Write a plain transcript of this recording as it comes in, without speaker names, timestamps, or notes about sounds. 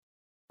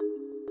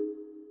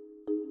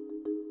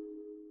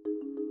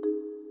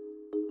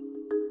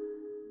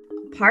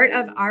part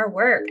of our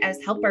work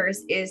as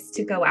helpers is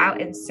to go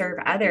out and serve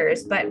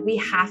others, but we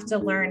have to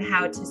learn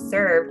how to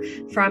serve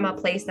from a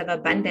place of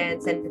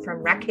abundance and from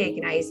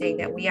recognizing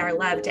that we are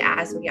loved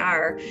as we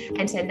are,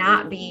 and to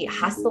not be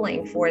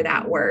hustling for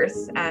that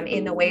worth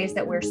in the ways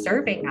that we're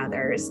serving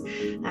others.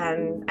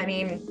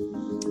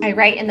 I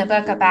write in the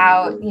book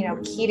about,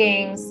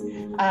 Keating's,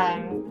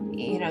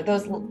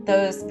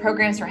 those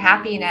programs for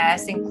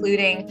happiness,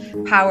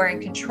 including power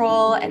and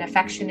control and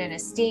affection and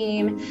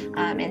esteem,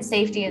 and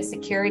safety and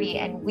security.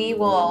 And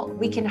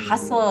we can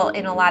hustle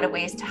in a lot of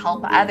ways to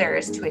help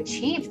others to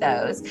achieve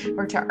those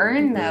or to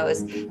earn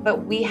those.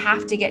 But we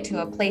have to get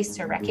to a place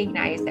to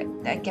recognize that,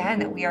 again,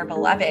 that we are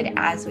beloved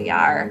as we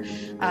are.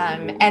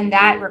 And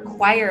that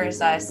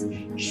requires us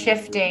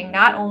shifting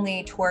not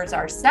only towards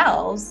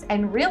ourselves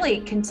and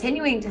really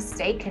continuing to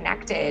stay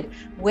connected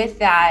with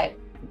that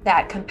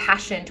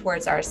compassion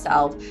towards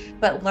ourselves,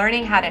 but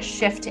learning how to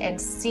shift and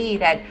see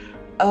that,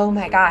 oh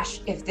my gosh,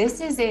 if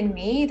this is in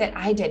me that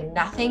I did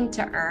nothing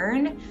to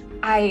earn,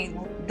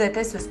 that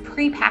this was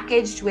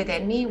prepackaged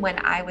within me when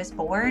I was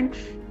born,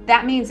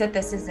 that means that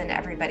this is in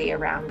everybody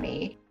around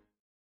me.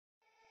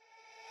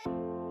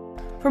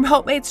 From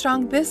Hope Made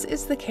Strong, this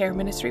is the Care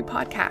Ministry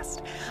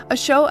Podcast, a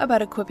show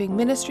about equipping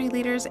ministry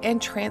leaders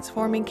and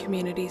transforming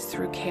communities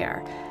through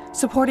care.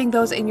 Supporting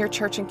those in your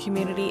church and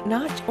community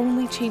not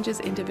only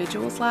changes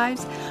individuals'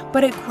 lives,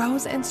 but it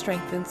grows and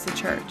strengthens the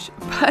church.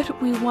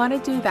 But we want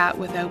to do that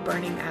without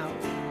burning out.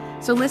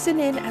 So listen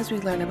in as we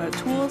learn about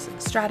tools,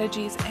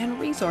 strategies, and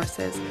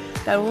resources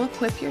that will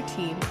equip your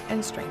team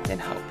and strengthen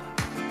hope.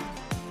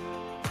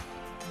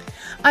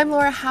 I'm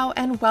Laura Howe,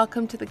 and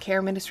welcome to the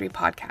Care Ministry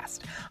Podcast.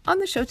 On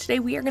the show today,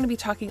 we are going to be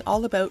talking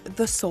all about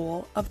the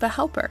soul of the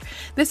helper.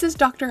 This is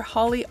Dr.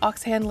 Holly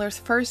Oxhandler's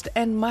first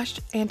and much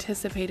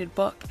anticipated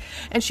book,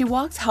 and she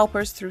walks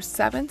helpers through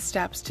 7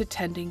 steps to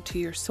tending to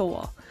your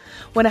soul.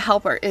 When a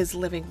helper is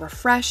living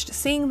refreshed,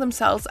 seeing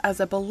themselves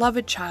as a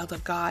beloved child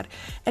of God,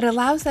 it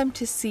allows them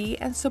to see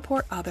and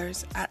support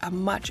others at a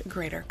much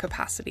greater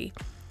capacity.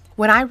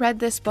 When I read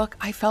this book,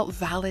 I felt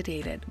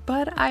validated,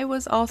 but I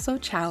was also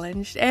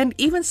challenged and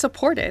even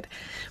supported,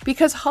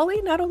 because Holly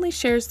not only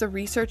shares the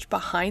research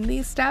behind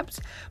these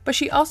steps, but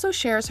she also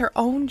shares her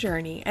own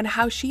journey and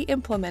how she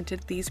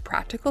implemented these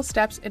practical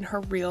steps in her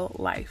real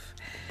life.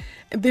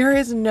 There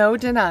is no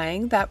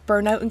denying that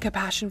burnout and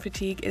compassion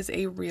fatigue is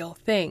a real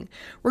thing,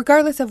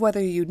 regardless of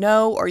whether you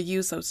know or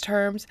use those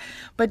terms,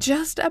 but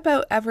just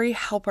about every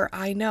helper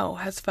I know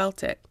has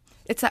felt it.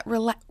 It's that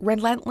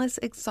relentless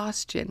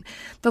exhaustion,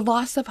 the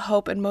loss of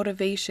hope and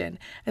motivation,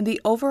 and the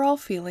overall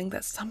feeling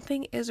that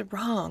something is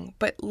wrong,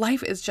 but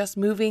life is just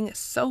moving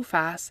so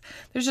fast,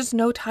 there's just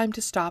no time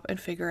to stop and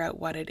figure out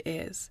what it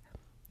is.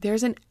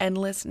 There's an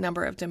endless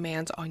number of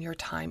demands on your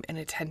time and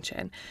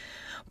attention.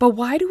 But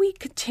why do we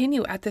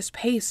continue at this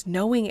pace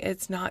knowing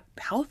it's not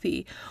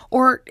healthy,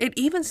 or it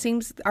even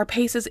seems our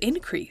pace is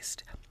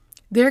increased?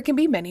 There can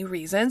be many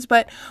reasons,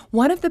 but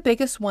one of the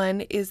biggest one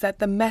is that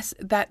the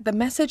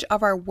message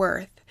of our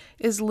worth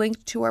is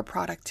linked to our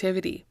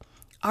productivity.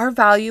 Our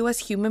value as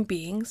human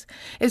beings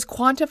is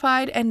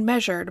quantified and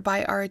measured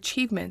by our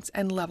achievements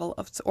and level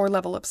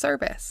of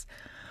service.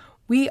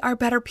 We are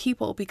better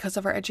people because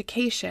of our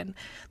education,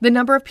 the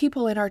number of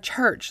people in our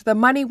church, the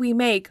money we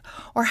make,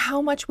 or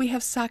how much we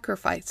have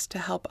sacrificed to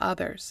help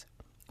others.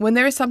 When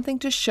there is something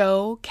to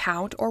show,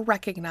 count, or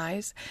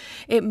recognize,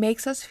 it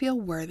makes us feel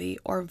worthy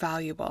or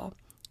valuable.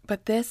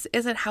 But this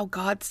isn't how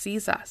God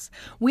sees us.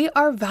 We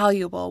are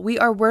valuable. We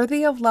are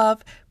worthy of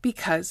love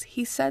because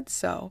He said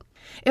so.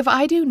 If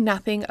I do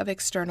nothing of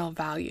external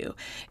value,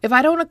 if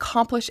I don't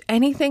accomplish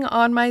anything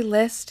on my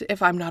list,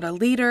 if I'm not a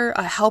leader,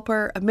 a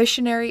helper, a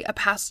missionary, a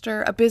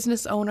pastor, a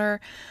business owner,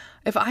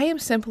 if I am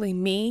simply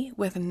me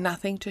with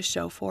nothing to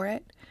show for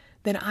it,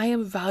 then I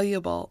am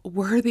valuable,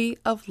 worthy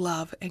of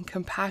love and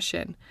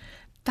compassion.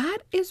 That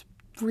is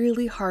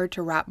really hard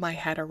to wrap my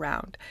head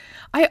around.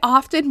 I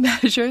often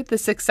measure the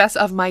success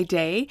of my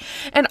day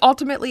and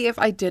ultimately if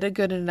I did a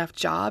good enough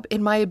job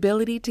in my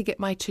ability to get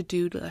my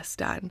to-do list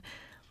done.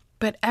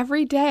 But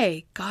every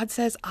day, God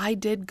says I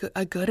did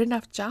a good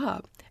enough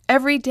job.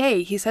 Every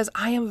day, He says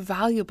I am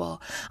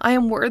valuable. I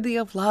am worthy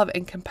of love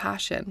and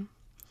compassion.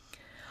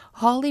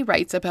 Holly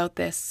writes about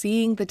this,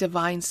 seeing the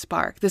divine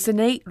spark, this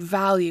innate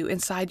value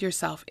inside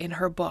yourself in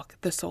her book,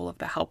 The Soul of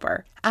the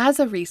Helper. As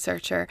a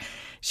researcher,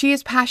 she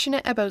is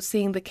passionate about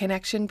seeing the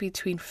connection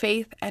between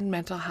faith and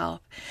mental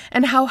health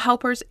and how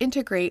helpers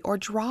integrate or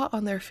draw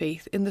on their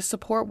faith in the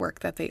support work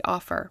that they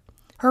offer.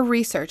 Her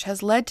research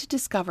has led to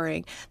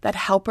discovering that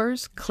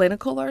helpers,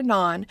 clinical or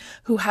non,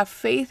 who have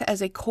faith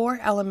as a core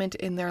element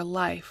in their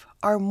life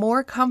are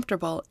more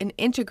comfortable in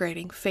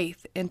integrating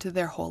faith into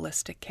their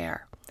holistic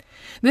care.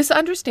 This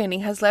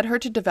understanding has led her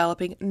to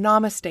developing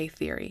Namaste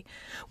theory.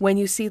 When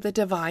you see the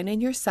divine in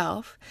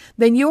yourself,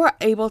 then you are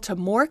able to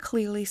more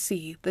clearly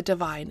see the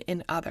divine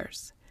in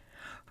others.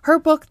 Her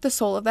book, The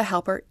Soul of the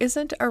Helper,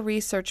 isn't a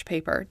research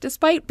paper,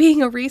 despite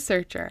being a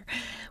researcher,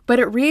 but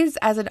it reads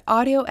as an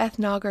audio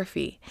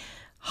ethnography.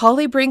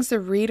 Holly brings the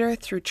reader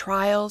through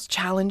trials,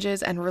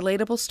 challenges, and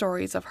relatable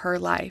stories of her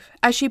life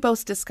as she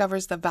both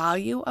discovers the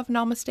value of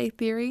Namaste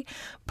theory,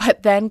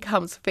 but then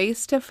comes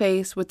face to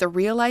face with the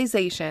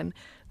realization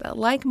that,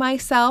 like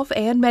myself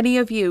and many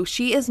of you,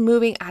 she is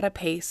moving at a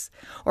pace,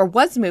 or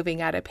was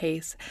moving at a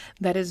pace,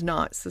 that is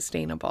not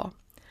sustainable.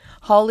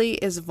 Holly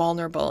is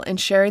vulnerable in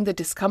sharing the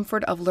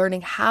discomfort of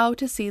learning how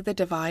to see the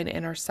divine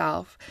in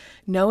herself,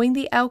 knowing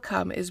the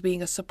outcome is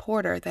being a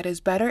supporter that is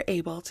better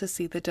able to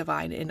see the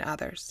divine in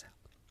others.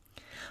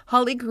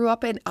 Holly grew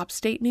up in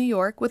upstate New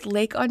York with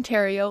Lake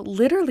Ontario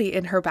literally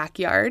in her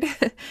backyard.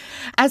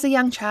 As a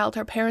young child,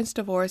 her parents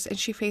divorced and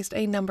she faced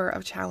a number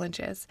of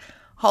challenges.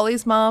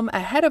 Holly's mom,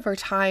 ahead of her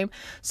time,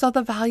 saw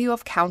the value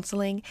of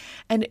counseling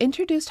and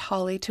introduced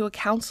Holly to a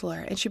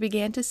counselor, and she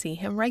began to see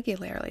him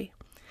regularly.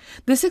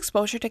 This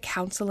exposure to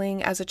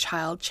counseling as a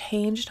child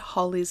changed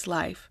Holly's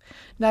life.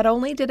 Not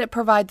only did it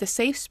provide the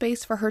safe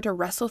space for her to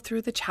wrestle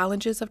through the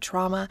challenges of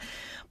trauma,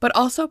 but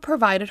also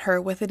provided her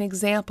with an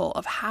example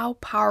of how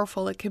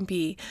powerful it can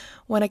be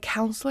when a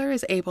counselor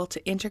is able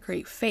to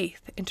integrate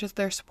faith into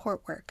their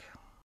support work.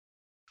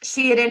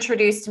 She had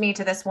introduced me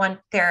to this one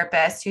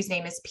therapist whose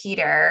name is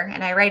Peter,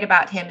 and I write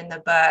about him in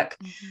the book,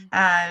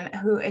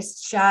 who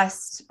is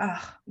just,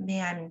 oh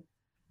man,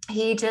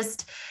 he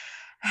just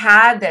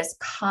had this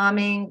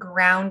calming,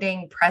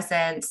 grounding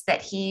presence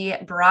that he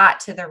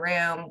brought to the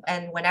room.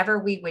 And whenever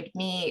we would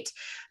meet,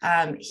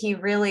 he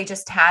really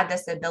just had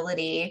this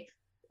ability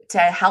to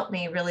help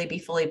me really be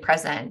fully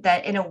present,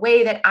 that in a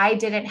way that I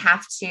didn't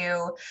have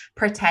to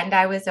pretend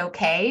I was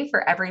okay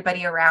for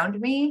everybody around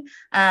me.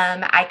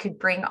 I could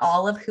bring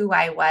all of who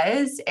I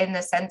was, in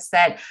the sense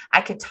that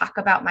I could talk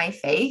about my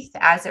faith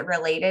as it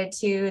related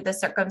to the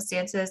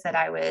circumstances that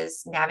I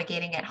was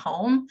navigating at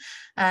home.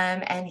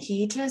 And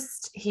he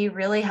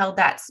really held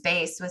that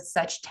space with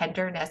such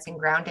tenderness and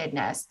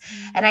groundedness.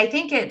 And I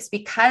think it's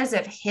because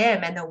of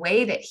him and the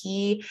way that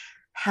he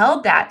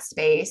held that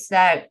space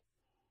that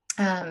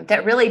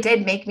really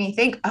did make me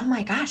think, oh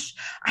my gosh,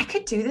 I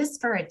could do this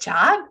for a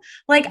job.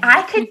 Like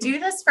I could do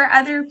this for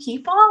other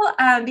people,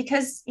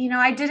 because,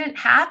 I didn't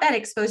have that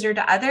exposure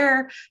to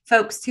other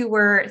folks who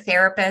were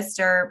therapists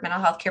or mental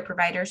health care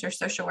providers or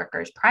social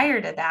workers prior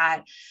to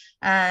that.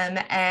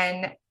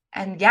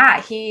 And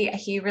yeah,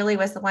 he really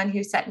was the one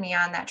who set me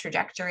on that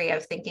trajectory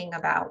of thinking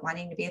about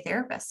wanting to be a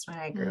therapist when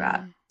I grew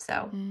up.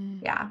 So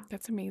yeah.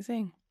 That's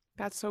amazing.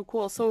 That's so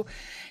cool. So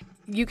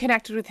you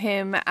connected with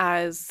him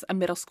as a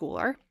middle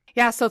schooler.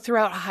 Yeah, so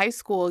throughout high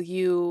school,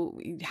 you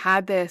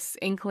had this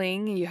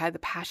inkling, you had the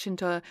passion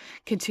to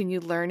continue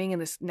learning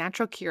and this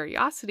natural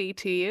curiosity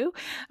to you.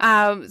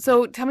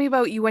 So tell me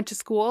about, you went to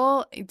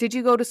school. Did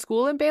you go to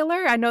school in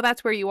Baylor? I know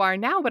that's where you are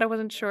now, but I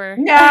wasn't sure.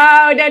 No.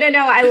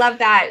 I love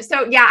that.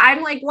 So yeah,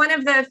 I'm like one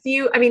of the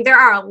few, there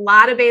are a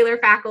lot of Baylor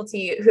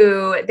faculty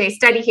who they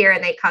study here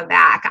and they come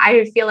back.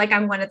 I feel like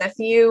I'm one of the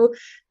few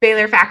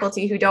Baylor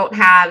faculty who don't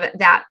have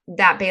that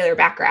Baylor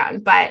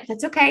background, but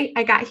that's okay.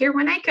 I got here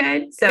when I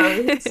could.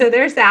 So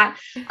there's that.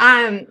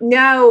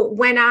 No,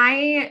 when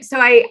I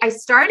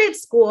started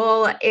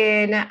school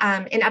in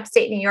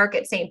upstate New York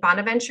at St.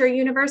 Bonaventure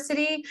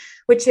University,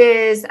 which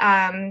is,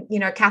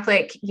 a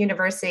Catholic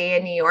university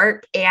in New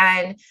York.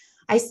 And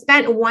I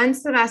spent one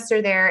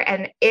semester there,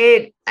 and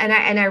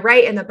I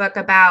write in the book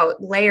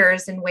about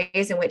layers and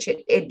ways in which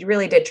it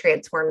really did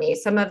transform me.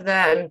 Some of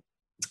the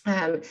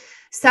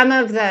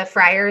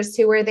friars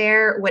who were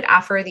there would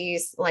offer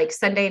these like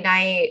Sunday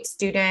night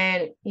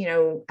student,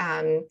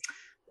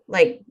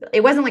 like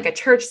it wasn't like a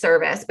church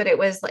service, but it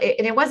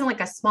wasn't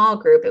like a small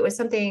group. It was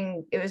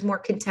something, it was more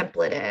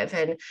contemplative.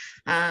 And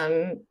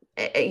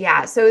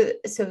so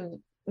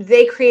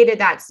they created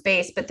that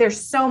space, but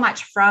there's so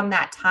much from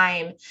that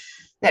time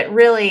that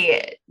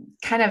really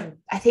kind of,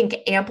 I think,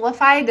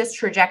 amplified this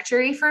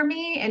trajectory for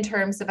me in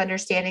terms of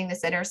understanding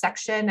this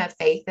intersection of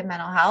faith and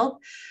mental health.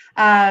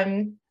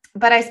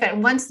 But I spent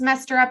one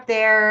semester up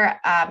there.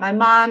 My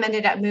mom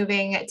ended up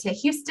moving to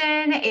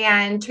Houston,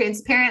 and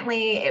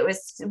transparently, it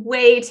was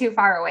way too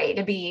far away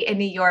to be in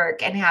New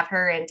York and have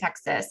her in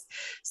Texas.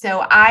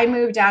 So I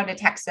moved down to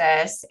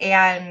Texas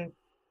and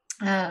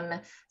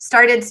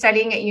started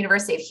studying at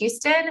University of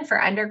Houston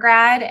for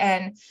undergrad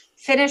and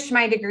finished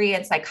my degree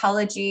in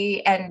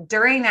psychology. And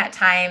during that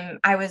time,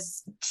 I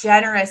was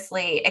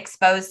generously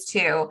exposed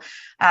to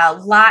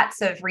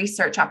lots of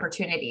research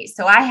opportunities.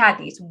 So I had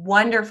these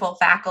wonderful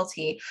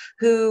faculty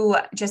who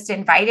just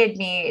invited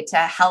me to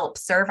help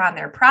serve on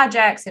their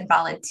projects and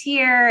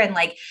volunteer and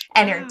like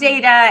enter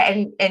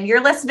data. And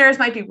your listeners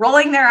might be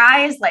rolling their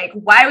eyes like,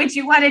 why would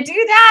you want to do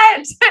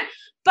that?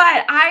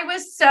 But I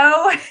was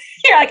so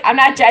You're like, I'm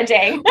not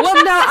judging.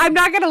 Well, no, I'm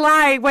not going to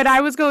lie. When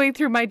I was going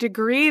through my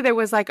degree, there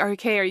was like,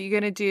 okay, are you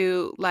going to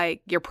do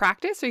like your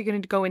practice or are you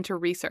going to go into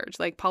research,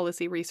 like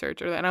policy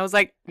research or that? And I was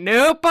like,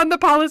 nope, on the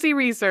policy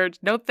research.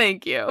 No,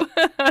 thank you.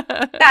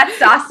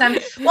 That's awesome.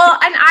 Well,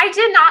 and I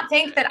did not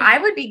think that I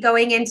would be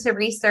going into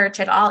research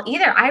at all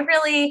either. I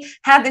really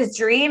had this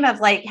dream of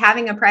like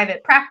having a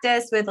private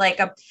practice with like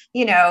a,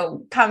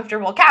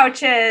 comfortable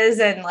couches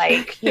and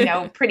like,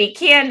 pretty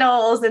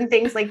candles and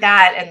things like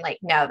that. And like,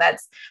 no,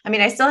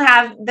 I still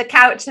have the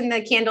couch and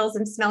the candles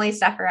and smelly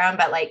stuff around,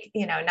 but like,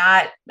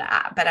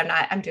 but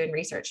I'm doing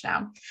research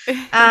now.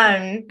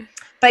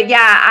 But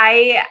yeah,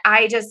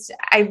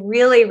 I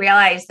really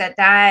realized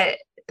that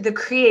the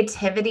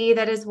creativity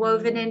that is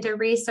woven into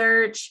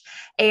research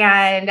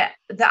and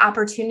the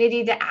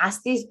opportunity to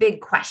ask these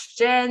big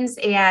questions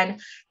and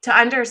to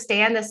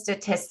understand the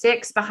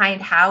statistics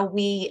behind how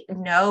we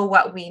know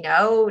what we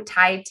know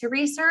tied to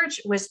research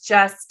was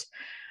just,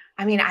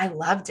 I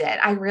loved it.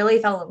 I really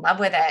fell in love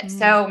with it.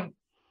 So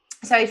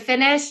I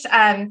finished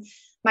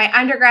my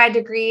undergrad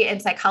degree in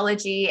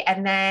psychology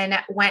and then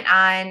went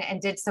on and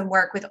did some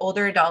work with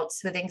older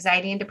adults with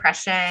anxiety and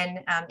depression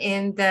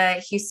in the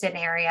Houston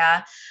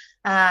area.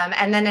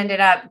 And then ended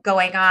up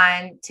going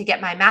on to get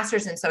my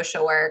master's in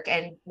social work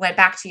and went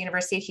back to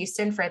University of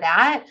Houston for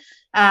that.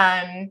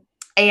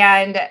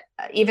 And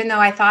even though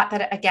I thought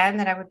that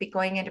I would be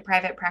going into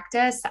private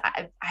practice,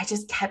 I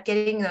just kept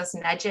getting those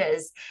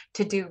nudges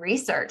to do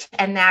research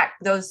and that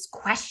those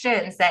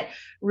questions that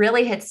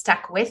really had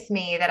stuck with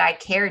me that I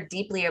cared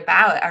deeply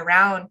about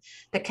around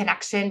the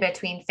connection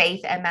between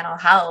faith and mental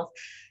health.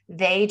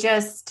 They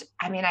just,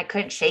 I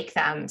couldn't shake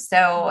them.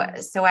 So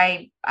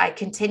I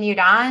continued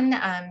on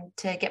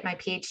to get my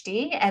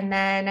PhD and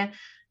then,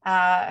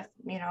 a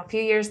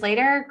few years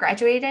later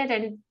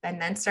graduated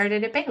and then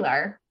started at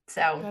Baylor.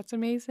 So that's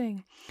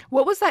amazing.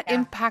 What was that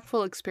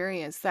impactful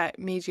experience that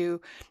made you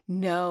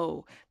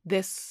know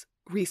this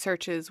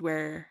research is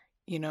where,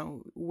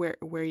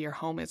 where your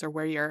home is or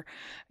where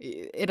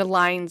it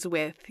aligns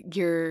with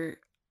your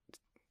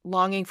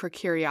longing for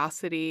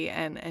curiosity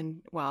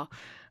and well, I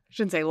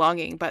shouldn't say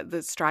longing, but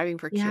the striving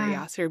for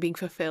curiosity or being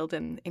fulfilled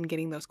in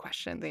getting those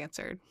questions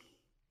answered?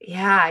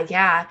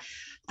 Yeah.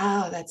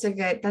 Oh, that's a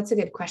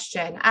good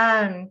question.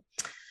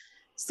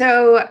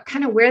 So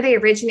kind of where they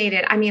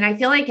originated, I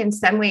feel like in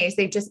some ways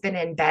they've just been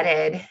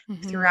embedded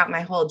throughout my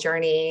whole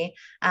journey.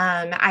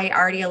 I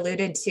already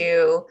alluded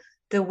to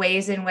the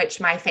ways in which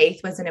my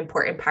faith was an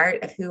important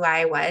part of who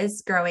I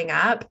was growing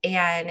up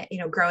and,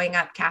 growing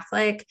up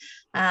Catholic,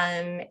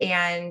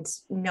 and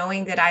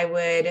knowing that I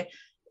would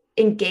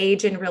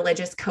engage in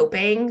religious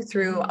coping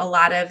through a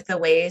lot of the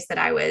ways that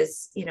I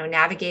was,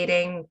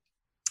 navigating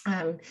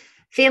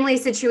family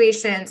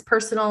situations,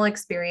 personal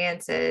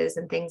experiences,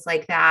 and things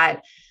like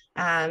that.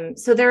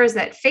 So there was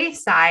that faith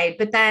side,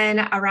 but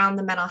then around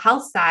the mental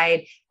health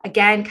side,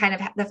 again, kind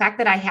of the fact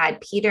that I had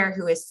Peter,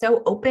 who is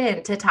so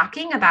open to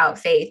talking about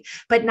faith,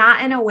 but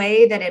not in a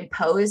way that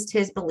imposed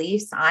his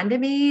beliefs onto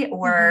me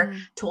or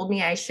told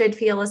me I should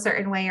feel a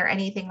certain way or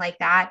anything like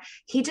that.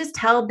 He just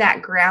held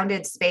that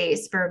grounded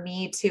space for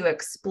me to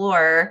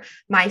explore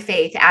my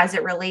faith as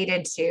it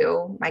related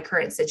to my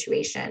current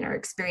situation or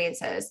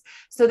experiences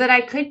so that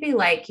I could be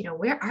like,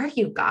 where are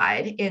you,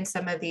 God, in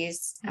some of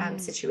these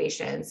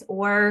situations?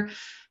 Or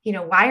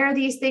why are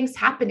these things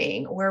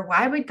happening? Or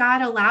why would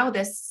God allow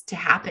this to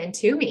happen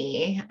to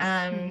me?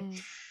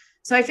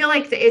 So I feel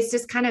like it's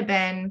just kind of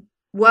been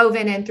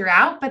woven in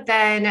throughout. But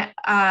then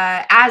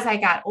as I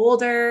got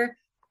older,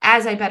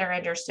 as I better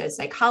understood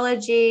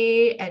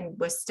psychology and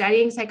was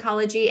studying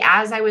psychology,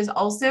 as I was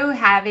also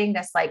having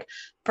this like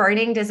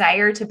burning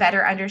desire to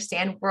better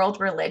understand world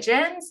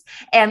religions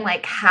and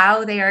like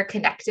how they are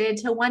connected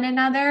to one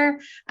another.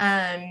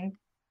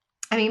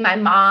 My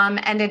mom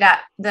ended up,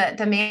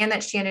 the man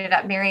that she ended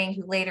up marrying,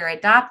 who later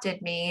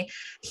adopted me,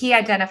 he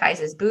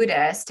identifies as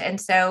Buddhist. And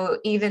so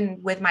even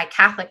with my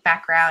Catholic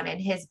background and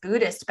his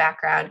Buddhist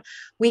background,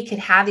 we could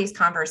have these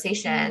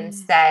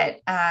conversations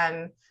that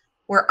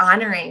were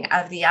honoring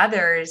of the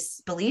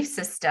other's belief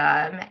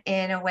system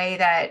in a way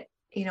that,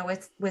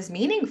 was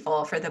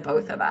meaningful for the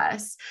both of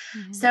us.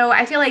 So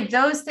I feel like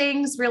those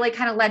things really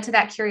kind of led to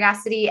that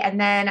curiosity.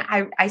 And then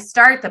I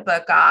start the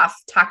book off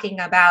talking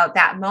about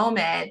that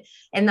moment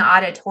in the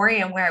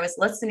auditorium where I was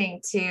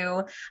listening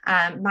to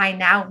my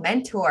now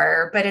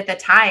mentor, but at the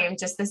time,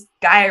 just this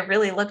guy I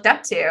really looked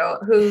up to,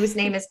 whose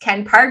name is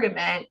Ken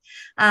Pargament,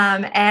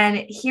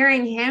 and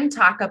hearing him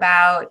talk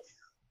about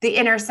the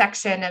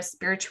intersection of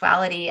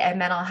spirituality and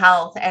mental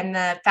health and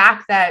the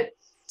fact that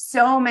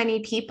so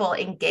many people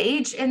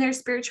engage in their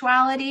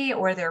spirituality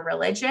or their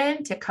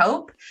religion to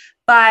cope,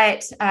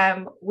 but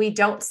we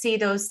don't see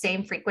those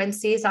same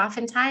frequencies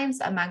oftentimes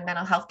among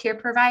mental health care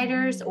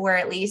providers, or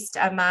at least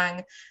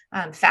among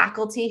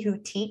faculty who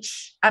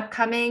teach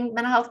upcoming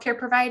mental health care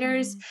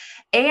providers,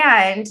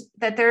 and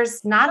that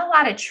there's not a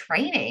lot of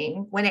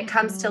training when it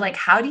comes to like,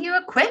 how do you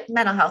equip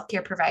mental health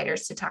care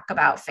providers to talk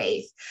about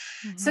faith?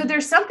 So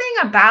there's something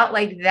about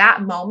like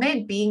that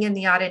moment being in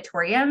the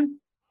auditorium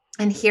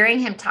and hearing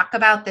him talk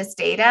about this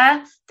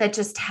data that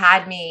just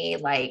had me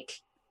like,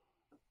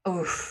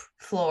 oof,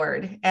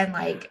 floored. And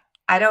like,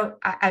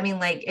 I mean,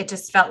 like, it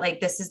just felt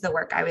like this is the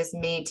work I was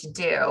made to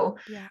do.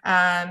 Yeah.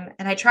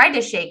 And I tried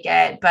to shake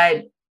it,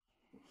 but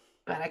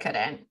I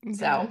couldn't. Yeah.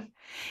 So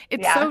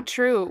It's so yeah.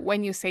 true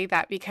when you say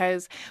that,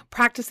 because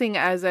practicing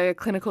as a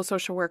clinical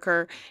social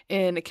worker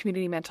in a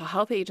community mental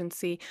health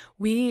agency,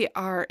 we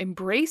are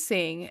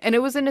embracing, and it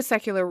was in a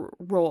secular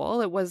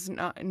role. It was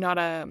not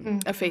a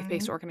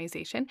faith-based Mhm.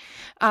 organization.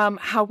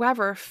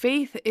 However,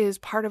 faith is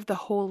part of the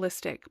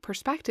holistic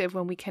perspective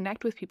when we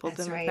connect with people,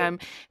 That's then with right. them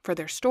for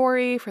their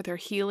story, for their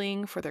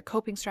healing, for their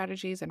coping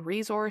strategies and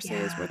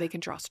resources where they Yeah. can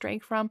draw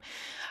strength from.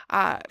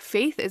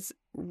 Faith is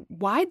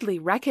widely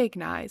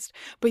recognized,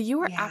 but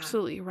you are Yeah.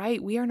 absolutely right.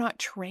 We are not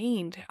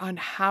trained on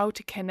how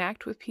to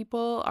connect with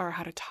people or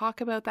how to talk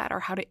about that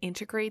or how to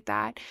integrate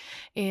that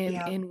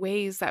Yeah. in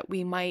ways that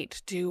we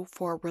might do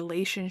for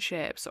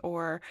relationships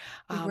or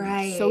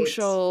Right.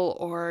 social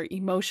or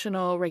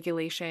emotional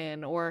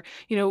regulation. Or,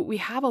 you know, we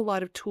have a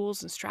lot of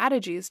tools and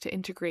strategies to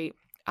integrate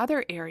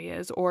other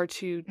areas or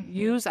to Mhm.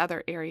 use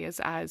other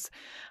areas as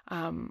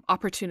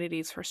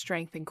opportunities for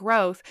strength and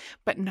growth,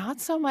 but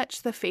not so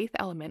much the faith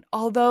element,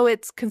 although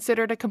it's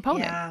considered a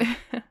component.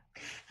 Yeah.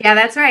 Yeah,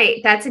 that's right.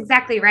 That's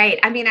exactly right.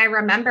 I mean, I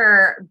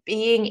remember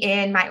being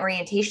in my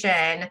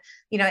orientation,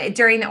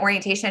 during the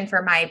orientation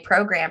for my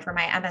program, for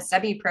my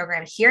MSW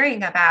program,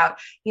 hearing about,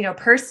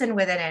 person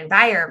with an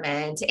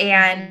environment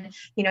and,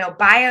 Mhm.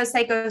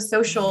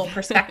 biopsychosocial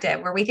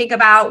perspective, where we think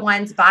about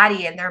one's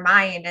body and their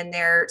mind and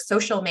their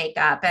social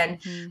makeup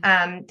and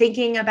Mhm.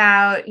 thinking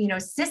about,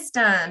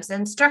 systems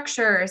and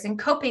structures and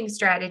coping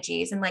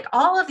strategies and like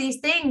all of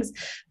these things.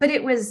 But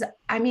it was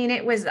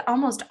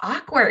almost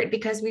awkward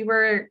because we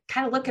were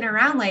kind of looking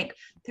around like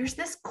there's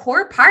this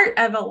core part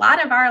of a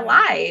lot of our Yeah.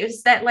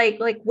 lives that like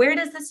where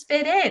does this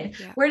fit in?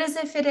 Yeah. Where does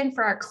it fit in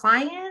for our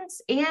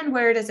clients and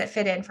where does it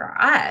fit in for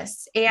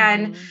us?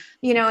 And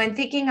Mhm. and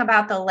thinking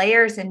about the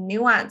layers and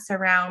nuance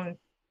around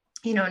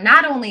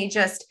not only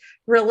just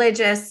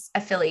religious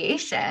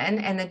affiliation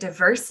and the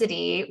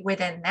diversity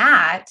within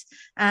that,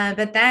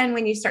 but then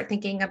when you start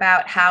thinking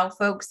about how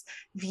folks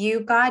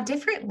view God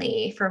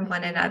differently from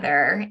one Mhm.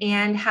 another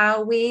and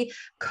how we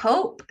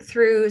cope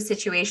through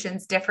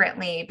situations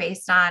differently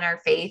based on our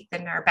faith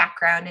and our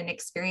background and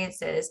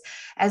experiences,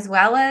 as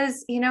well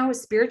as,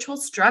 spiritual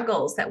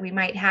struggles that we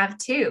might have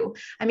too.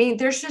 I mean,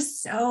 there's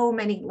just so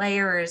many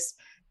layers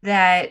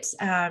that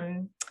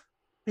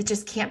that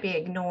just can't be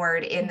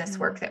ignored in this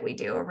work Mhm. that we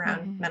do around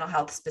Mhm. mental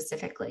health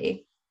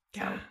specifically.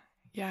 Yeah. So,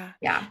 Yeah.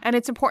 yeah. And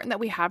it's important that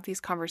we have these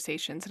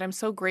conversations. And I'm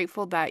so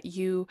grateful that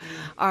you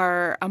Mm.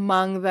 are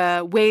among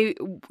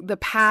the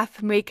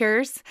path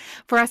makers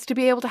for us to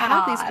be able to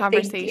have these Aw, thank you.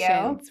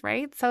 conversations,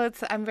 right? So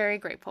I'm very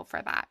grateful for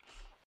that.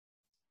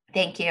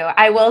 Thank you.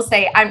 I will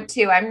say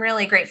I'm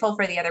really grateful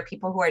for the other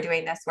people who are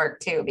doing this work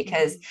too,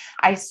 because Mhm.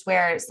 I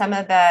swear some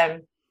of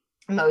the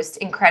most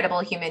incredible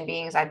human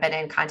beings I've been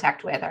in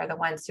contact with are the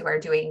ones who are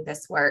doing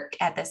this work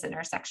at this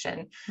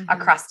intersection Mhm.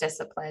 across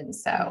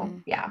disciplines. So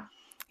Mhm. yeah.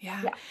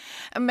 Yeah. Yeah.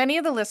 And many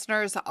of the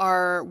listeners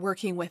are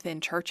working within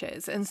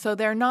churches. And so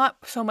they're not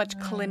so much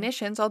Mm.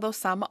 clinicians, although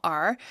some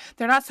are.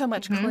 They're not so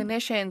much Mhm.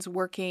 clinicians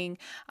working,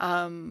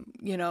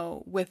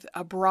 with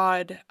a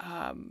broad,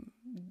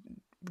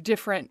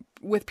 different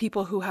with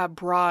people who have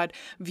broad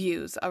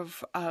views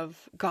of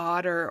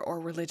God or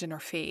religion or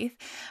faith.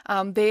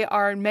 They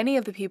are many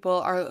of the people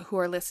are who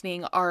are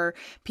listening are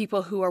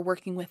people who are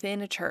working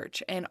within a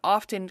church and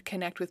often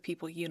connect with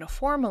people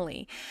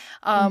uniformly.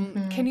 Can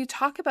Mhm. you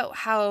talk about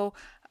how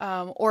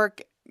or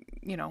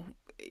you know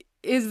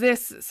is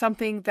this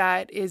something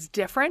that is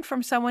different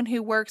from someone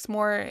who works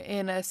more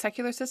in a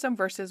secular system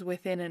versus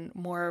within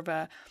more of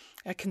a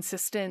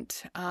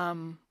consistent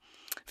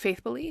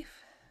faith belief?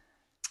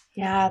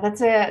 Yeah,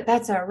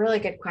 that's a really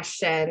good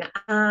question.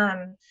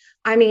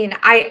 I mean,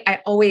 I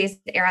always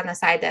err on the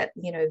side that,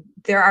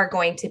 there are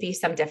going to be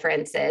some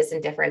differences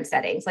in different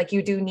settings. Like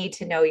you do need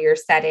to know your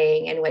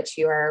setting in which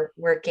you are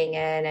working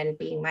in and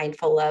being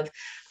mindful of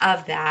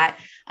that.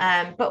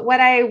 But what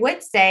I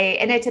would say,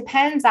 and it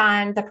depends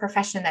on the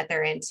profession that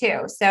they're in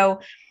too. So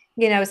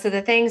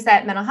the things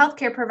that mental health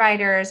care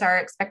providers are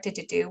expected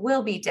to do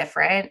will be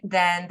different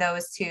than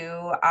those who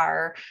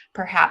are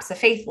perhaps a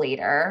faith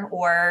leader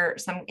or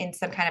some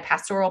kind of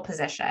pastoral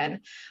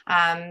position.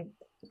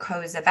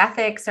 Codes of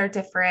ethics are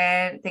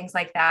different, things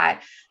like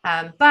that.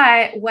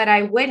 But what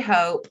I would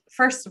hope,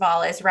 first of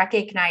all, is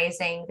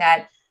recognizing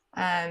that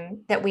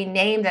we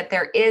name that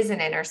there is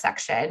an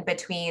intersection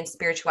between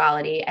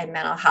spirituality and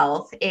mental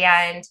health,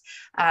 and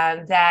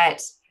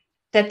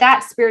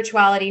that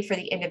spirituality for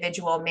the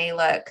individual may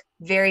look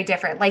very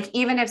different. Like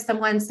even if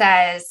someone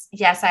says,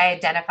 yes, I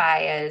identify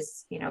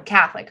as,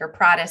 Catholic or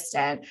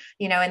Protestant,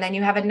 and then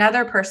you have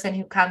another person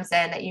who comes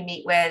in that you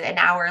meet with an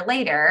hour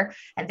later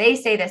and they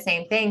say the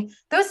same thing,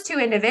 those two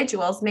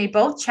individuals may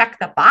both check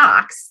the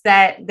box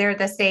that they're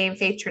the same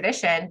faith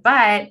tradition,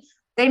 but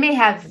they may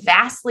have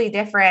vastly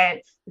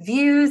different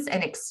views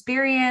and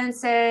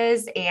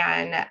experiences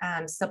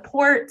and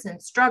supports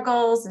and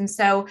struggles. And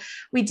so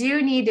we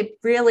do need to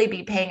really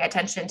be paying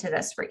attention to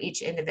this for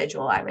each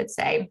individual, I would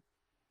say.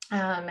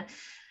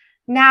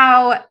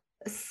 Now,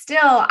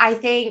 still, I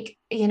think,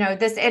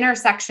 this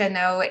intersection,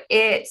 though,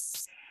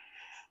 it's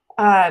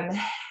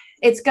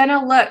going to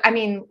look,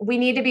 we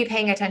need to be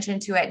paying attention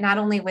to it, not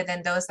only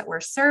within those that we're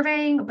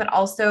serving, but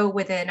also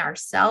within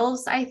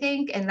ourselves, I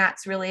think. And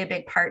that's really a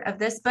big part of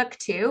this book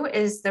too,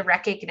 is the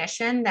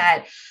recognition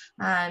that,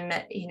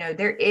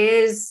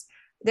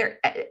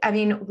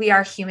 we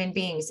are human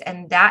beings,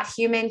 and that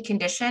human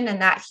condition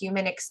and that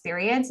human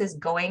experience is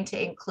going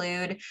to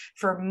include,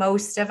 for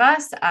most of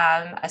us,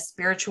 a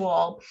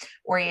spiritual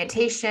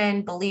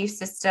orientation, belief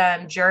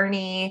system,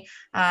 journey,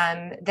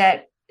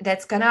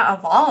 that's going to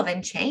evolve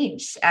and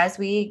change as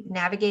we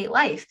navigate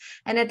life.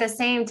 And at the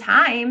same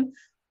time,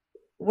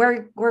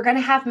 we're going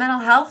to have mental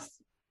health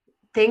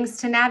things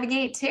to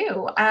navigate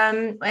too.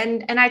 And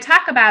I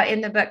talk about in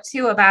the book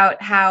too,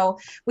 about how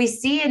we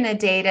see in the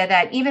data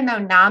that even though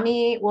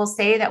NAMI will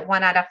say that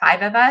 1 out of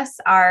 5 of us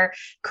are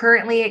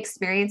currently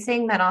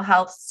experiencing mental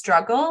health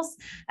struggles,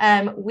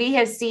 we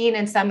have seen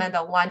in some of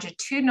the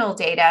longitudinal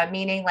data,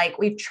 meaning like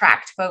we've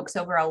tracked folks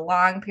over a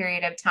long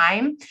period of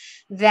time,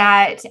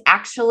 that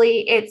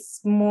actually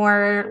it's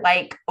more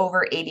like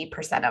over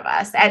 80% of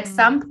us at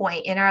some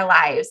point in our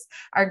lives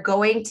are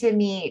going to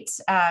meet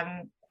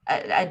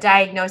a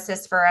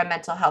diagnosis for a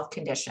mental health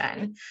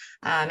condition.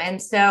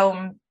 And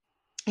so,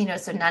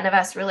 so none of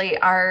us really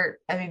are,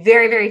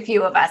 very, very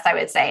few of us, I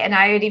would say. And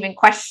I would even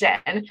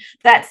question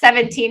that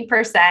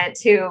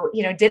 17% who,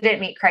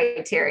 didn't meet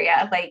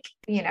criteria, like,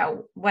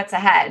 what's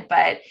ahead,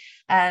 but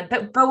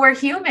we're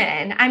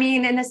human.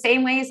 In the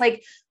same ways,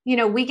 like,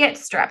 we get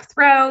strep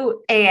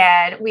throat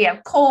and we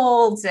have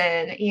colds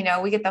and,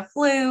 we get the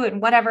flu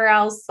and whatever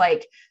else,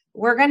 like,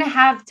 we're going to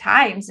have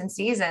times and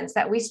seasons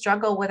that we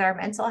struggle with our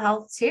mental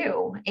health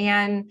too.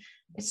 And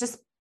it's just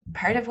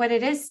part of what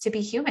it is to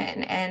be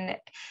human. And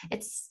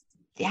it's,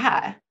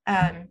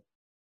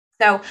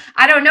 so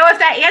I don't know if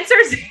that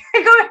answers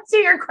to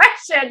your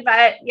question,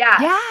 but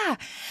yeah. Yeah.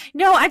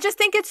 No, I just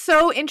think it's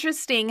so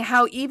interesting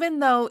how even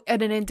though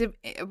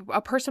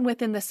a person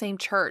within the same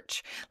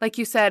church, like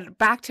you said,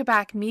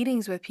 back-to-back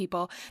meetings with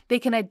people, they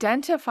can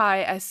identify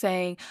as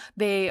saying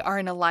they are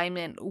in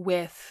alignment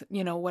with,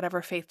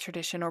 whatever faith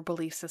tradition or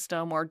belief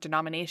system or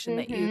denomination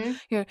that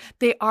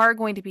they are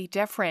going to be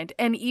different.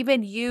 And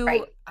even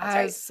you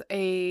as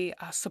a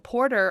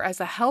supporter, as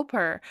a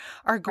helper,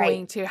 are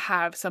going to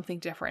have something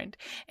different.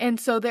 And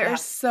so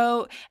there's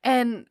so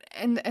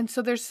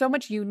there's so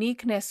much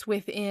uniqueness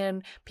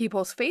within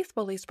people's faith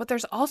beliefs, but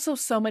there's also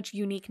so much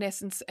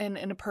uniqueness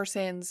in a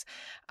person's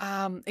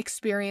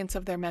experience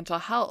of their mental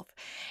health.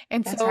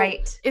 And that's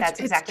right.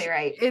 That's exactly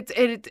right.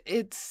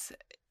 It's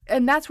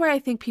and that's where I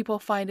think people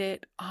find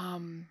it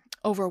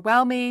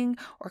overwhelming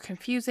or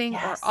confusing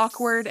or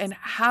awkward. And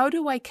how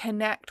do I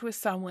connect with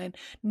someone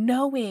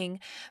knowing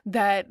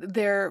that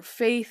their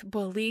faith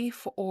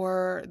belief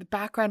or the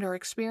background or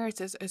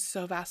experiences is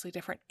so vastly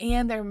different,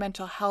 and their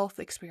mental health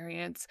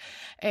experience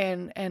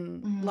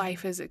and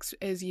life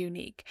is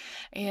unique.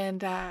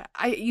 And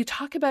you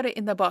talk about it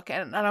in the book,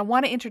 and I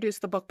want to introduce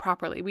the book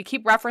properly. We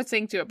keep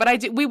referencing to it, but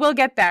we will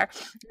get there.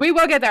 We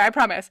will get there, I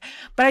promise.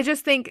 But I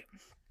just think,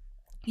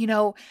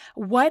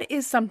 what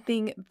is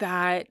something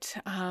that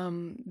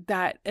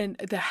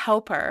the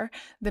helper,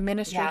 the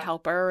ministry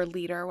helper or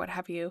leader, what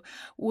have you,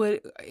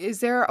 is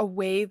there a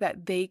way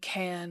that they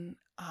can,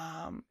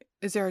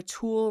 is there a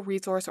tool,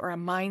 resource, or a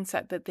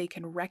mindset that they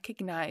can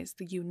recognize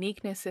the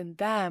uniqueness in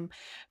them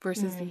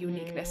versus the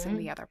uniqueness in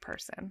the other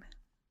person?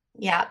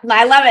 Yeah,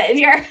 I love it.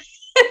 You're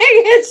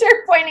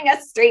pointing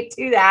us straight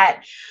to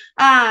that.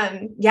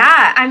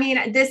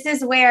 This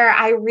is where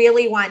I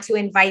really want to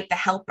invite the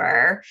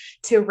helper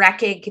to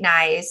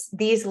recognize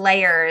these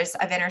layers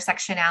of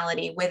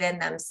intersectionality within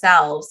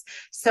themselves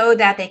so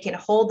that they can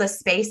hold the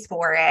space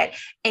for it,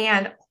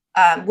 and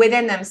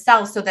within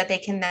themselves so that they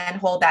can then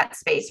hold that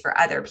space for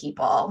other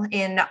people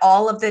in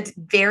all of the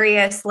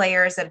various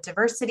layers of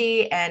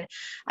diversity and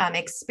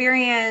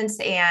experience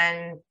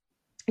and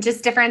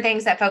just different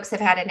things that folks have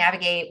had to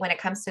navigate when it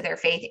comes to their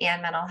faith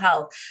and mental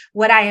health.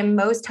 What I am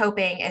most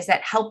hoping is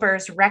that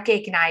helpers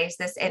recognize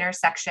this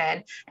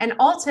intersection and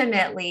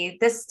ultimately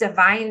this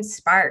divine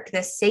spark,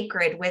 this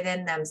sacred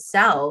within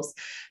themselves,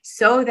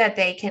 so that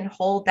they can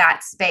hold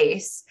that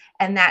space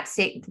and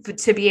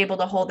to be able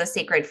to hold the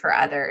sacred for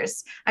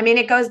others.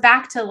 It goes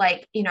back to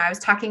I was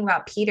talking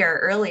about Peter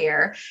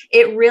earlier.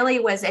 It really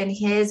was in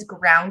his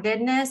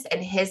groundedness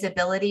and his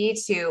ability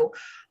to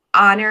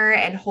honor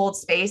and hold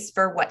space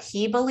for what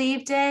he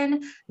believed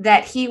in,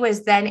 that he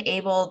was then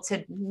able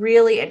to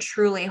really and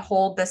truly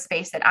hold the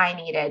space that I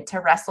needed to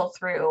wrestle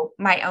through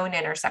my own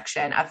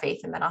intersection of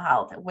faith and mental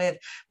health with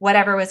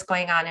whatever was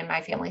going on in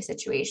my family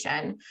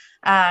situation.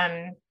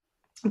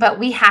 But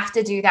we have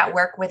to do that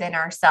work within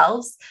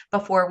ourselves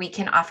before we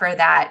can offer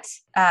that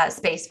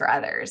space for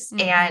others.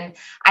 And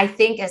I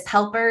think as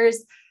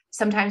helpers,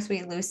 sometimes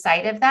we lose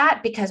sight of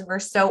that because we're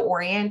so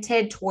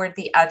oriented toward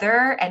the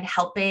other and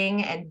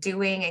helping and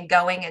doing and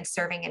going and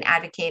serving and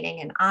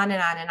advocating and on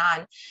and on and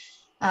on.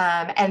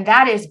 And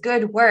that is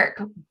good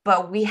work,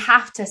 but we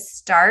have to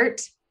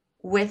start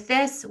with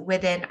this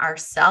within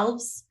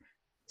ourselves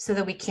so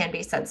that we can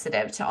be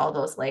sensitive to all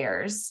those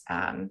layers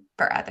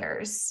for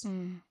others.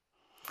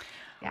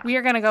 Yeah. We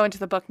are going to go into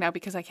the book now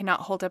because I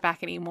cannot hold it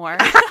back anymore.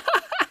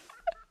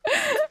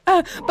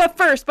 But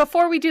first,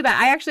 before we do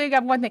that, I actually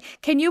have one thing.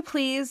 Can you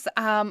please,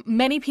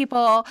 many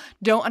people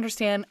don't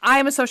understand. I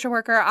am a social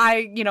worker.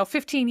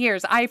 15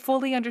 years, I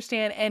fully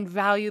understand and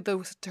value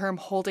the term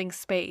holding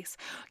space.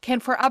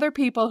 For other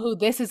people who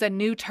this is a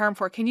new term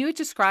for, can you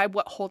describe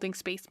what holding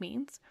space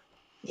means?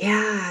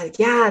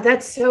 Yeah,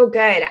 that's so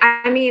good.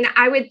 I mean,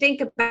 I would think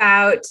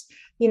about,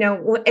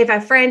 if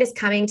a friend is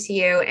coming to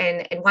you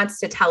and wants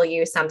to tell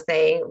you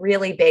something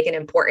really big and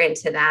important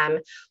to them,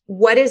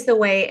 what is the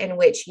way in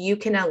which you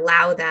can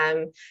allow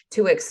them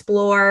to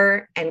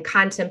explore and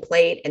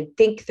contemplate and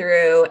think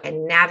through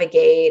and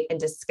navigate and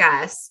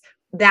discuss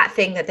that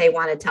thing that they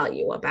want to tell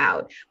you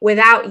about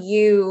without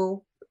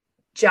you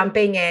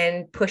jumping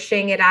in,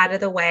 pushing it out of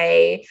the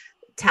way,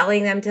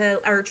 telling them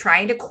to, or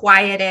trying to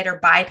quiet it or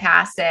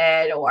bypass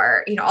it,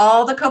 or,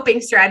 all the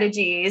coping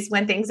strategies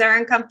when things are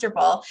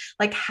uncomfortable.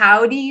 Like,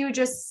 how do you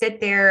just sit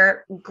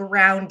there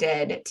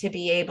grounded to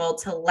be able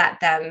to let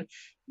them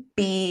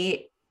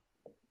be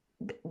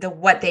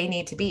what they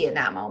need to be in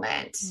that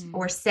moment,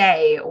 or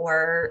say,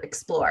 or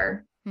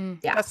explore?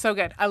 Yeah. That's so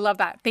good. I love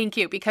that. Thank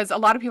you. Because a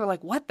lot of people are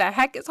like, what the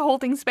heck is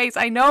holding space?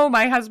 I know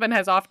my husband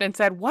has often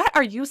said, what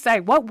are you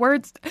saying? What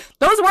words?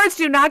 Those words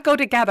do not go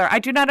together. I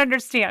do not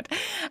understand.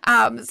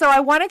 So I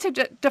wanted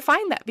to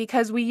define that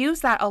because we use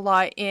that a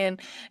lot in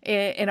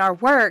our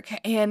work.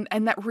 And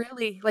that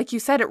really, like you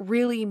said, it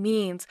really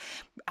means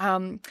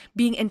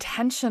being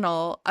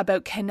intentional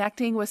about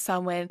connecting with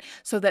someone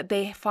so that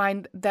they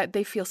find that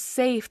they feel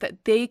safe,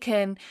 that they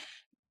can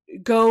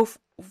go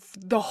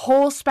the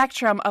whole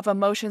spectrum of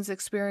emotions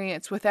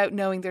experience without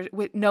knowing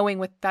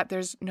that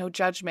there's no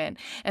judgment,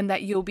 and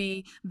that you'll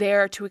be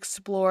there to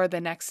explore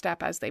the next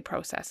step as they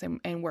process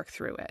and work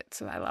through it.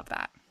 So I love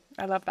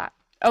that.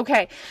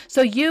 Okay,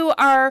 so you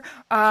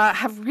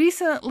have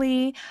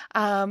recently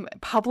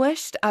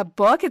published a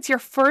book. It's your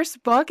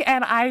first book,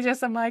 and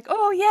I'm like,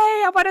 oh,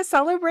 yay, I want to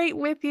celebrate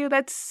with you.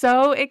 That's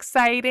so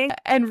exciting.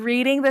 And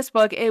reading this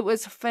book, it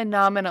was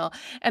phenomenal.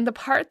 And the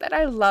part that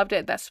I loved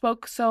that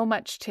spoke so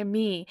much to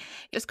me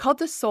is called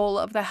The Soul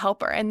of the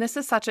Helper. And this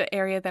is such an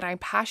area that I'm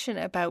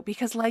passionate about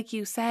because, like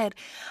you said,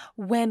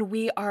 when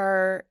we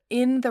are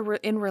in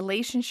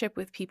relationship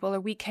with people,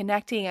 are we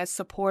connecting as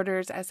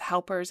supporters, as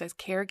helpers, as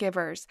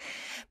caregivers,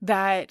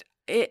 that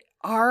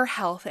our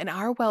health and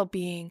our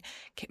well-being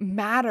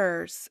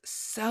matters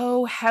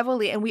so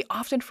heavily, and we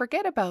often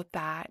forget about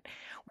that.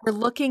 We're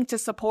looking to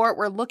support,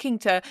 we're looking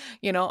to,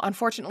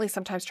 unfortunately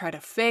sometimes try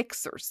to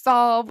fix or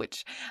solve,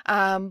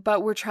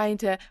 but we're trying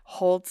to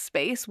hold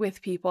space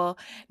with people,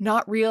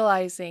 not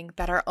realizing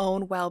that our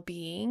own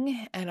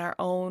well-being and our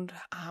own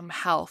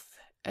health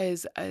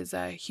is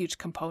a huge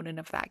component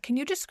of that. Can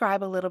you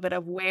describe a little bit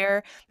of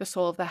where the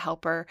Soul of the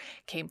Helper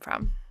came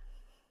from?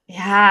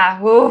 Yeah.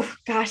 Oh,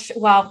 gosh.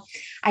 Well,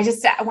 I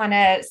just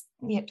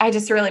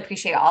really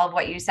appreciate all of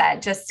what you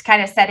said, just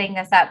kind of setting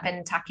this up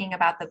and talking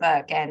about the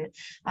book. And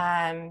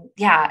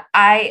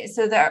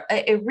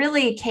it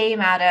really came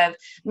out of,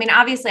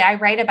 obviously I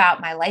write about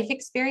my life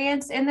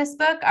experience in this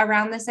book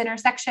around this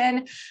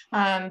intersection.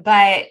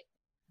 But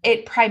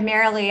it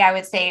primarily, I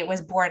would say, it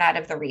was born out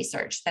of the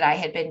research that I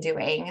had been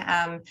doing,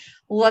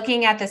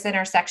 looking at this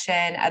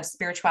intersection of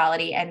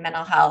spirituality and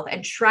mental health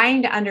and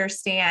trying to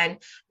understand,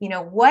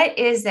 what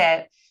is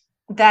it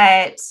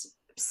that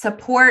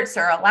supports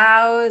or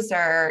allows,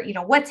 or,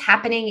 what's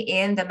happening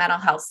in the mental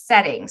health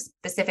setting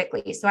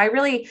specifically. So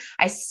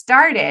I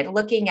started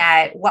looking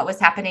at what was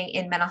happening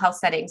in mental health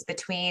settings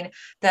between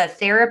the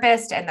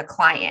therapist and the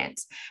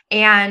client.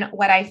 And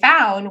what I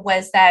found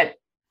was that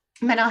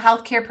mental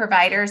health care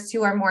providers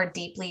who are more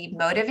deeply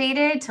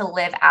motivated to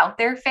live out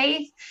their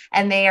faith,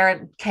 and they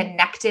are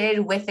connected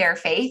with their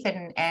faith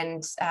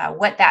and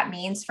what that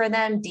means for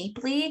them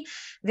deeply,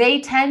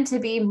 they tend to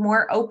be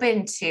more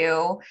open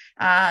to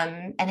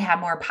and have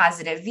more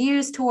positive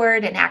views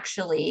toward and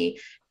actually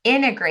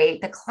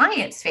integrate the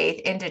client's faith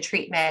into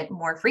treatment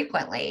more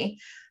frequently.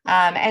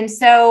 And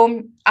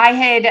so I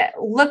had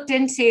looked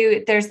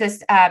into, there's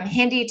this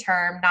Hindi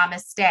term,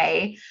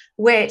 namaste,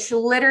 which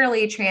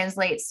literally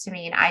translates to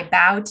mean I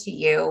bow to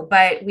you,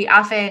 but we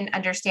often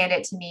understand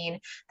it to mean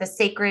the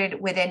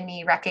sacred within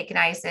me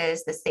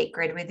recognizes the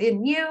sacred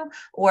within you,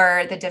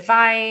 or the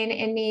divine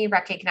in me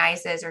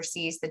recognizes or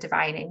sees the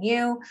divine in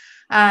you.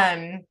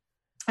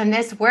 And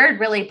this word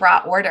really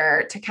brought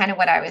order to kind of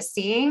what I was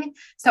seeing.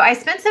 So I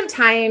spent some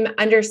time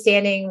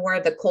understanding more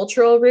of the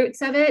cultural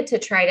roots of it to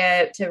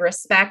try to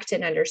respect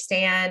and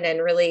understand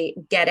and really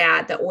get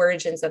at the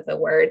origins of the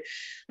word.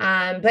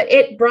 But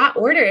it brought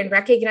order in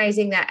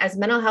recognizing that as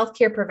mental health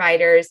care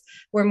providers,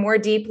 we're more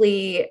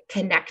deeply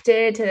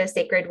connected to the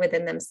sacred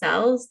within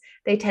themselves.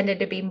 They tended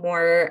to be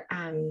more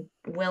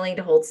willing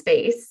to hold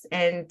space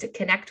and to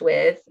connect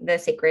with the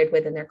sacred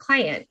within their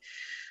client.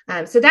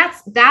 So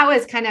that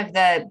was kind of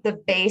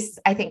the base,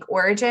 I think,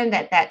 origin,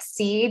 that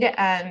seed,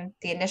 the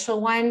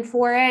initial one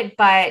for it.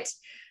 But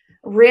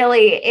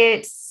really,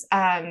 it's,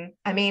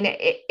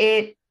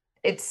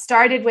 it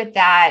started with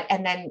that,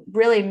 and then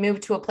really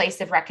moved to a place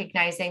of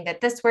recognizing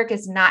that this work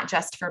is not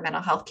just for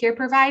mental health care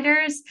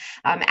providers.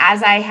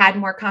 As I had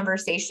more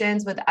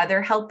conversations with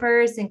other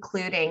helpers,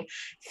 including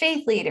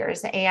faith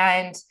leaders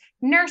and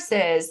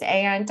nurses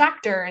and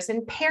doctors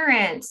and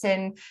parents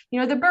and, the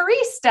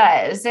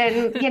baristas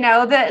and,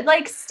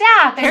 the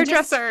staff and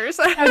hairdressers,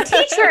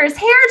 teachers,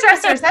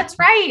 hairdressers. That's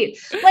right.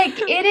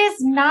 It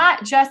is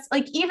not just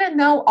even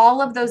though all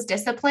of those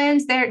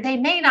disciplines they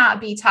may not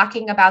be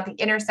talking about the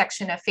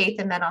intersection of faith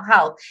and mental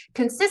health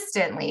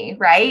consistently,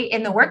 right,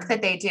 in the work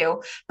that they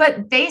do,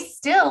 but they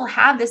still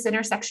have this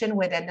intersection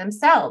within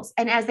themselves.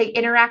 And as they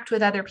interact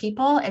with other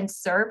people and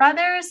serve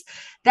others,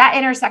 that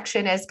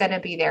intersection is going to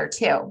be there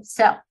too.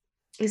 So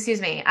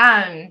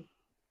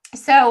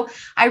so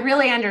I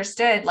really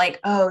understood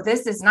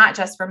this is not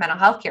just for mental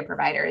health care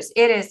providers.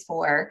 It is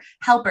for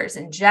helpers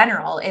in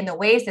general in the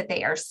ways that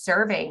they are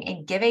serving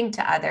and giving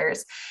to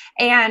others,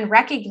 and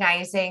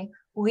recognizing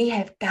we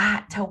have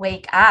got to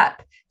wake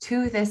up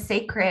to the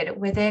sacred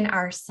within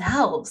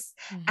ourselves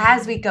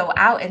as we go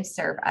out and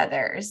serve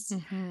others.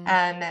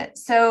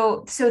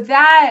 So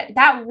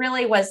that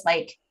really was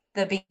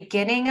the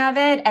beginning of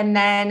it. And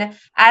then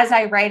as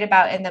I write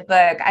about in the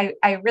book,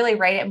 I really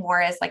write it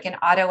more as an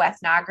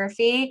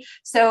autoethnography.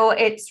 So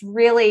it's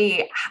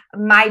really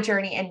my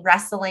journey in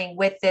wrestling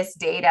with this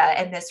data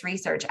and this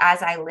research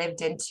as I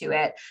lived into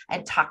it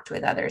and talked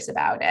with others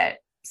about it.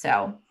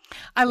 So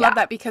I love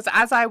that, because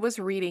as I was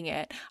reading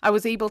it, I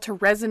was able to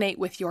resonate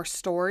with your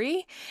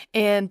story,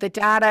 and the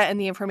data and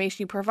the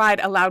information you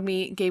provide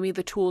gave me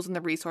the tools and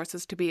the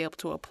resources to be able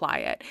to apply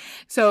it.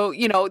 So,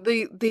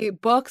 the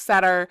books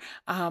that are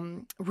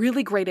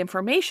really great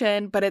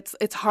information, but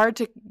it's hard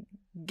to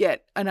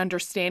get an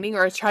understanding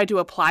or try to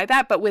apply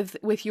that. But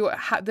with your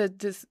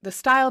the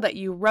style that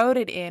you wrote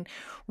it in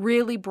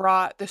really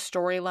brought the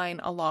storyline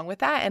along with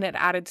that, and it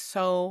added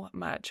so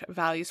much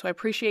value. So I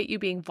appreciate you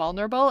being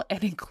vulnerable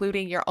and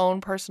including your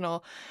own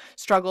personal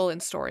struggle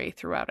and story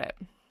throughout it.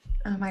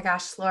 Oh my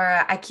gosh,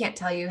 Laura, I can't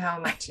tell you how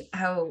much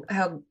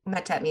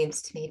that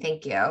means to me.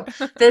 Thank you.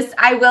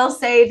 I will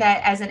say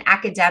that as an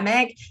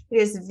academic, it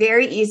is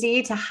very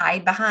easy to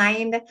hide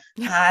behind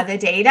the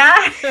data.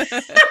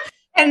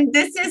 And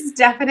this is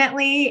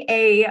definitely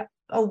a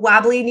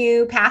wobbly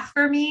new path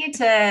for me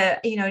to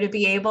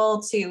be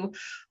able to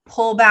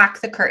pull back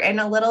the curtain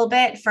a little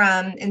bit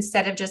from,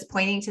 instead of just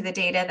pointing to the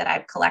data that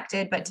I've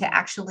collected, but to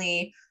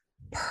actually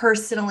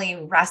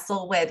personally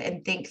wrestle with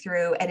and think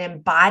through and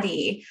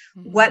embody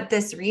what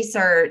this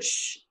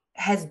research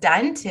has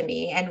done to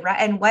me and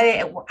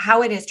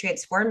how it has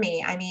transformed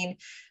me. I mean,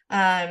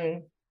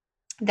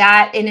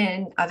 that in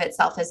and of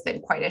itself has been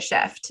quite a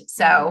shift.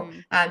 So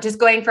just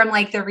going from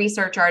the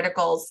research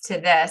articles to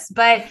this,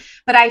 but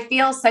I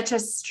feel such a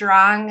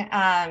strong,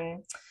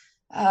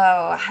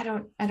 I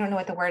don't know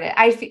what the word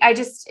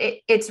is.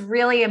 It's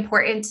really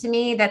important to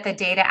me that the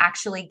data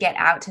actually get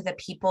out to the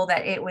people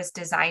that it was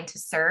designed to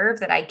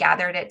serve, that I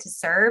gathered it to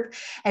serve.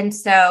 And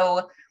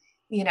so,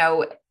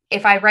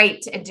 if I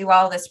write and do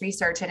all this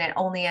research and it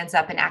only ends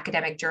up in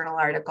academic journal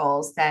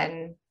articles,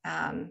 then,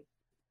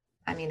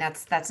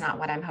 that's not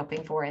what I'm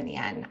hoping for in the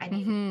end.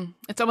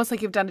 It's almost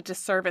like you've done a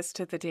disservice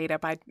to the data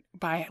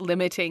by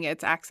limiting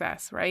its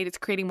access, right? It's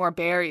creating more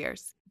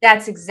barriers.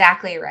 That's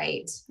exactly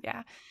right.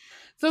 Yeah.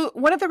 So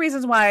one of the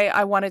reasons why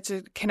I wanted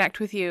to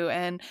connect with you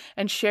and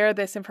share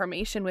this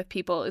information with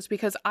people is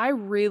because I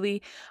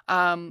really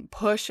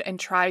push and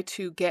try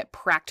to get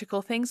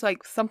practical things,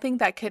 like something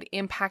that could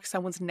impact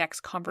someone's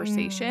next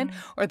conversation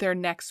or their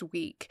next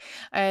week.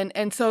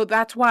 And so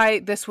that's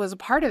why this was a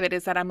part of it,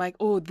 is that I'm like,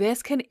 oh,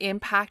 this can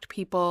impact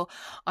people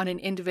on an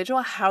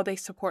individual, how they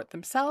support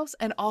themselves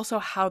and also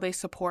how they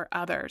support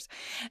others.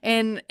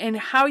 And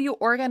how you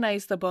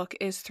organize the book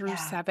is through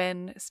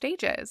 7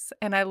 stages.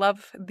 And I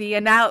love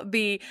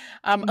the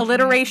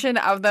alliteration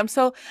of them.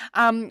 So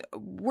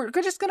we're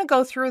just going to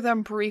go through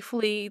them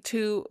briefly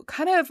to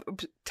kind of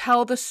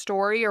tell the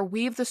story or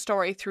weave the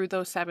story through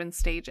those 7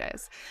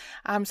 stages.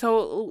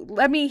 So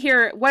let me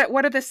hear, what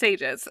are the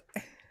stages?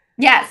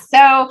 Yes.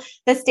 So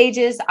the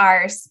stages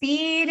are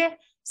speed,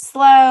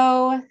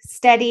 slow,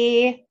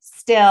 steady,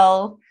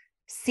 still,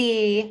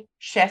 see,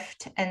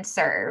 shift, and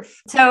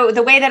serve. So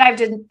the way that I've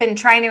been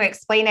trying to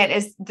explain it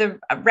is the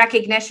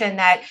recognition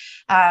that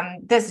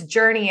this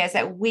journey is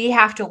that we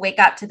have to wake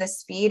up to the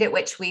speed at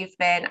which we've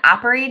been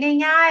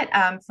operating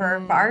at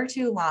for far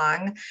too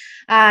long,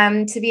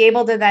 to be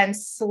able to then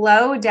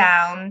slow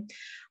down,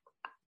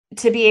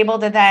 to be able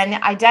to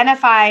then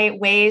identify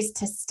ways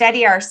to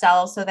steady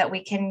ourselves so that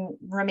we can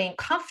remain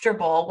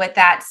comfortable with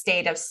that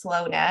state of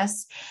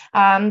slowness,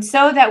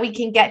 so that we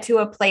can get to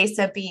a place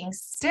of being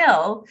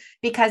still,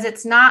 because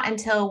it's not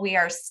until we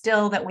are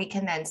still that we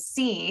can then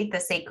see the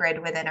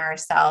sacred within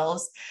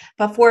ourselves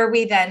before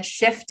we then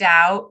shift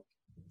out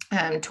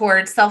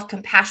towards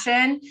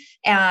self-compassion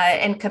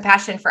and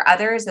compassion for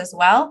others as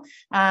well.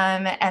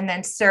 And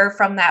then serve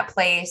from that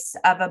place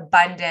of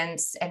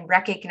abundance and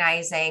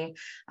recognizing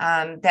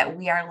that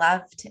we are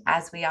loved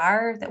as we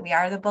are, that we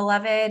are the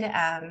beloved,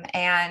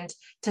 and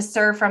to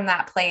serve from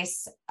that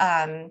place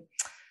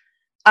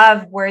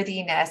of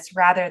worthiness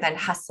rather than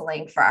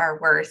hustling for our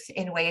worth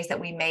in ways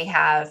that we may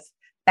have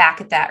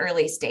back at that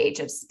early stage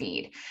of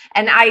speed.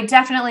 And I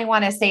definitely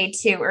want to say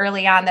too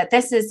early on that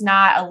this is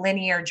not a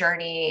linear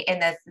journey in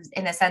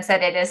the sense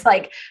that it is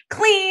like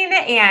clean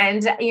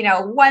and,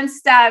 one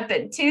step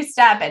and two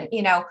step and,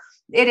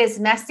 it is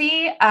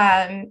messy.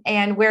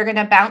 And we're going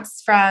to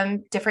bounce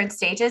from different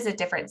stages at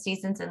different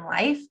seasons in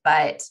life,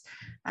 but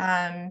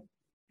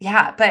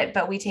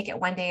we take it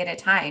one day at a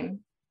time.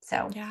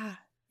 So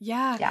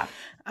Yeah.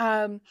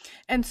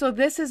 And so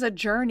this is a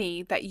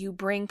journey that you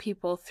bring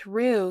people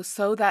through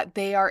so that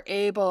they are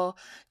able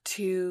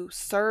to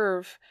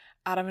serve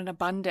out of an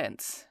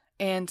abundance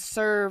and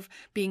serve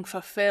being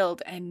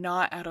fulfilled and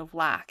not out of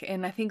lack.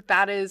 And I think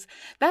that is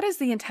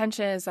the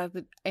intention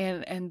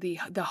and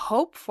the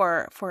hope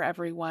for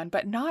everyone,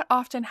 but not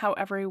often how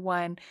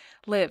everyone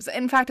lives.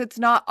 In fact, it's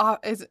not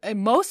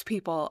most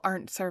people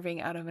aren't serving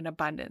out of an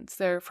abundance.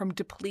 They're from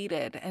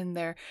depleted and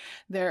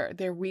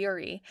they're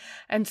weary.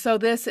 And so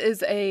this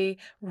is a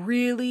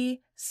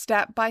really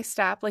step by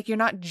step, like you're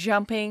not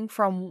jumping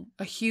from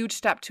a huge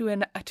step to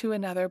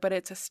another, but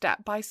it's a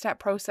step by step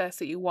process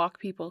that you walk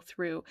people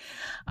through.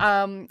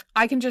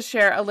 I can just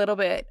share a little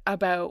bit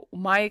about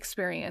my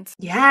experience.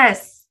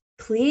 Yes,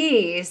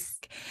 please.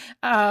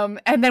 And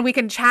then we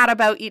can chat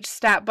about each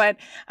step, but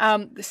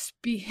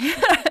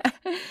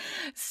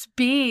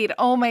speed.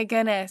 Oh my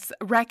goodness.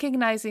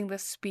 Recognizing the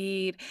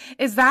speed.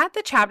 Is that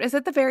the chapter? Is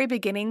it the very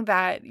beginning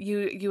that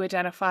you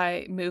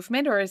identify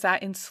movement, or is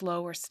that in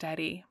slow or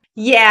steady?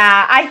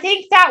 Yeah, I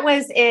think that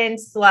was in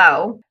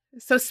slow.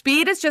 So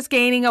speed is just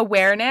gaining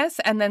awareness,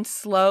 and then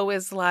slow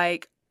is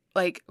like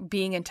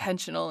being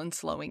intentional and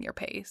slowing your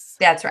pace.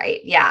 That's right.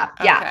 Yeah.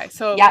 Okay. Yeah.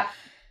 So, yep.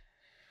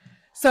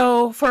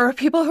 So for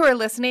people who are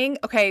listening,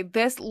 okay,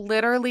 this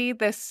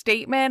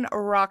statement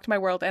rocked my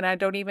world, and I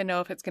don't even know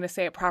if it's going to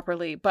say it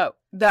properly, but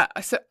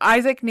so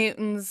Isaac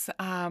Newton's,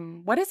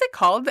 what is it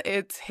called?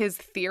 It's his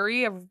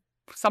theory of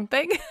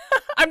something.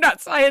 I'm not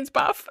science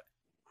buff.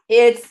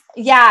 It's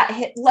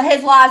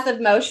his laws of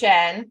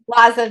motion.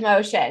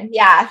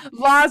 Yeah.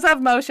 Laws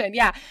of motion.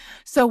 Yeah.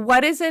 So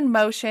what is in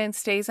motion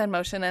stays in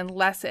motion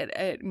unless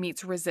it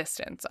meets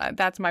resistance.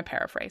 That's my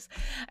paraphrase.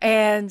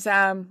 And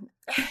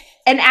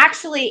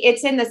actually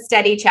it's in the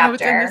steady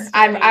chapter.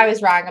 I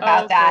was wrong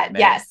about that. Goodness.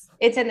 Yes.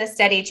 It's in the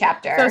steady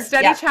chapter. So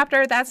steady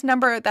chapter, that's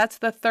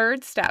the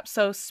third step.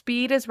 So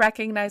speed is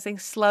recognizing,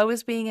 slow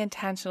is being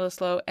intentional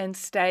slow, and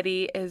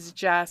steady is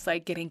just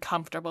like getting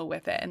comfortable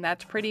with it. And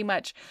that's pretty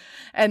much,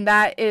 and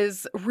that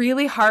is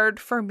really hard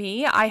for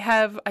me. I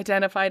have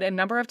identified a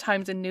number of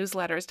times in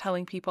newsletters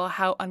telling people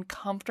how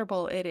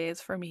uncomfortable it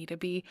is for me to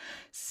be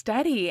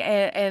steady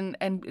and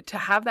to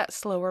have that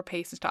slower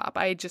pace stop.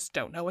 I just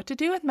don't know what to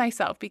do with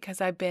myself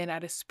because I've been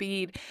at a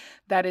speed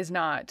that has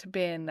not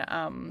been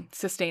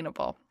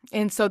sustainable.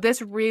 And so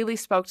this really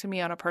spoke to me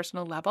on a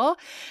personal level,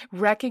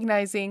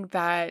 recognizing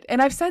that,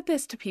 and I've said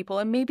this to people,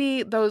 and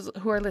maybe those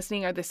who are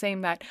listening are the same,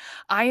 that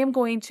I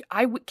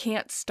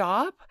can't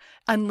stop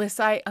unless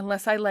I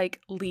like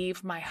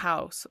leave my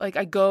house. Like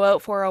I go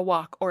out for a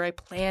walk, or I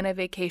plan a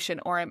vacation,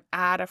 or I'm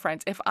at a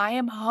friend's. If I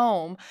am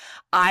home,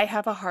 I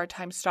have a hard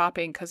time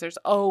stopping because there's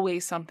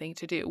always something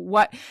to do. It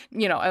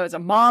was a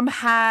mom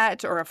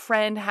hat or a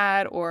friend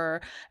hat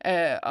or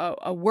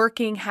a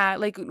working hat,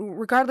 like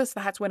regardless of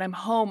the hats, when I'm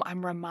home,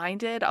 I'm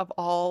reminded of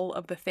all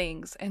of the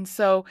things. And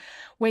so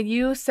when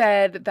you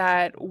said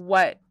that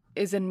what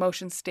is in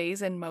motion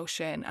stays in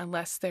motion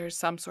unless there's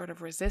some sort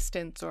of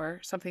resistance or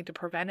something to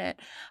prevent it,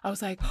 I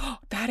was like, oh,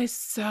 that is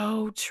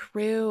so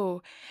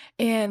true.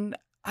 And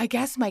I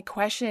guess my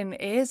question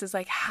is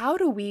like,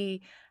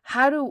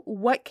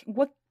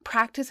 what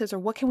practices or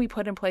what can we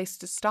put in place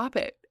to stop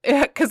it?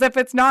 Because if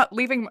it's not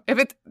leaving,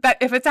 if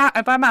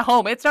I'm at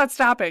home, it's not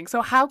stopping.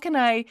 So how can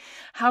I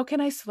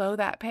slow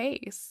that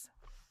pace?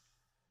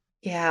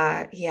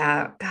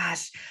 Yeah.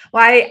 Gosh.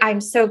 Well, I'm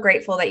so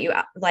grateful that you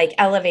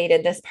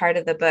elevated this part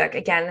of the book.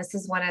 Again, this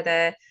is one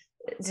of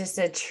just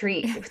a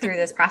treat through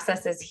this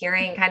process is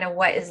hearing kind of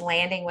what is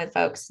landing with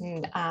folks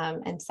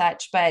and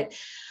such. But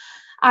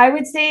I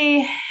would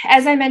say,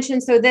 as I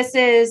mentioned, so this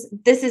is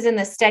in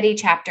the study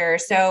chapter.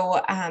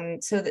 So,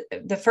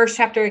 the first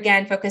chapter,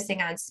 again,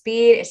 focusing on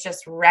speed, is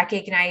just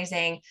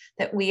recognizing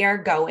that we are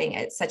going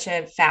at such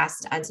a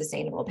fast,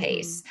 unsustainable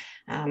pace.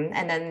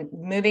 And then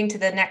moving to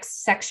the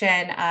next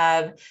section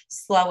of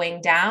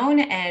slowing down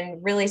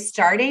and really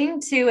starting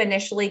to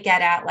initially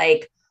get at,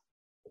 like,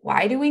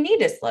 why do we need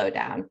to slow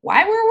down?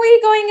 Why were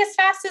we going as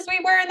fast as we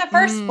were in the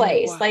first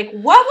place? Like,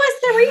 what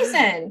was the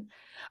reason?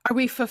 Are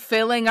we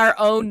fulfilling our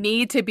own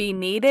need to be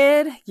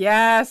needed?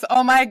 Yes.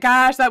 Oh my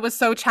gosh, that was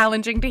so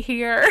challenging to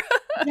hear.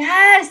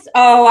 Yes.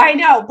 Oh, I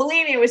know.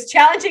 Believe me, it was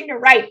challenging to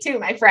write too,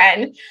 my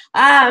friend,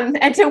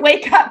 and to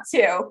wake up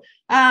to.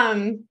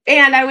 And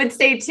I would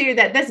say too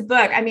that this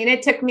book, I mean,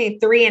 it took me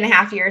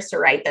 3.5 years to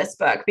write this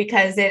book,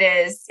 because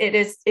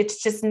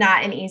it's just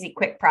not an easy,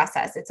 quick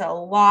process. It's a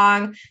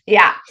long,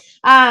 yeah.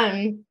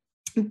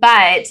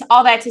 But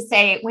all that to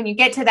say, when you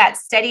get to that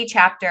study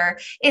chapter,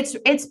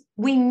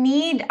 we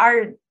need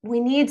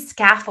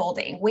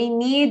scaffolding. We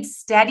need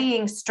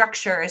steadying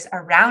structures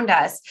around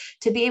us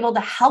to be able to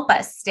help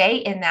us stay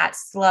in that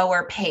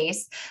slower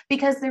pace.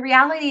 Because the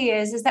reality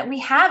is that we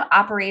have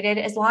operated,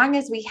 as long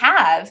as we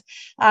have,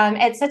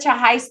 at such a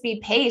high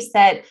speed pace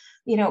that,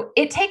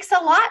 it takes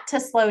a lot to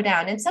slow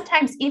down. And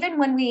sometimes even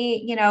when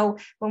we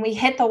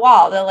hit the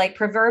wall, the like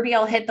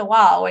proverbial hit the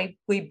wall,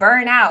 we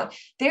burn out,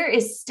 there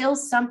is still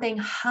something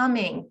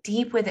humming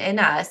deep within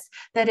us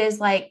that is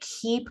like,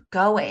 keep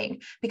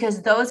going,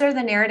 because those are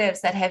the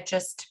narratives that have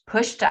just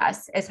pushed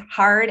us as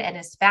hard and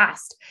as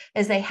fast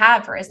as they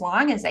have for as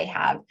long as they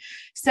have.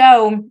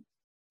 So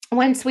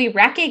once we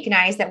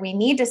recognize that we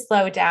need to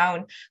slow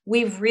down,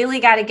 we've really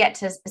got to get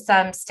to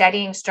some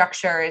steadying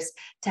structures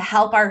to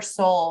help our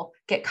soul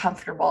get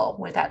comfortable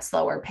with that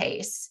slower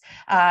pace.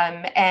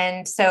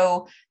 And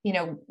so,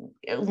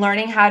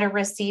 learning how to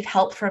receive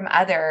help from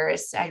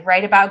others. I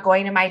write about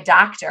going to my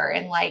doctor,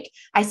 and like,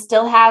 I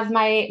still have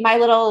my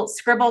little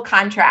scribble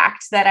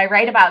contract that I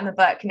write about in the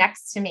book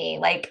next to me,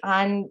 like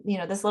on,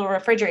 this little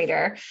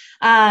refrigerator.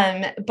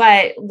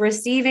 But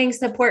receiving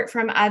support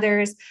from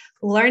others,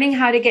 learning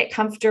how to get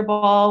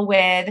comfortable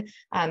with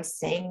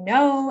saying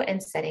no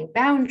and setting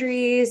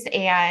boundaries,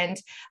 and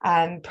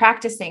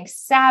practicing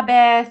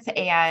Sabbath,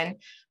 and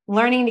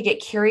learning to get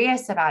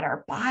curious about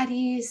our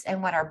bodies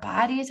and what our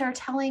bodies are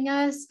telling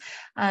us.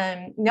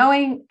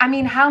 Knowing,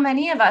 how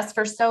many of us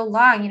for so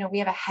long, we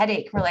have a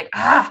headache. We're like,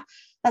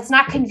 that's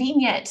not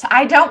convenient.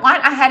 I don't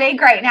want a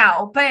headache right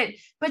now.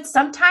 But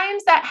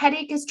sometimes that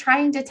headache is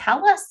trying to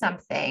tell us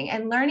something,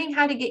 and learning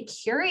how to get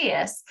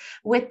curious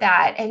with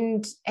that,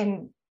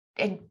 and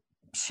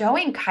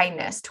showing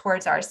kindness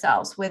towards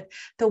ourselves with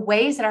the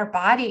ways that our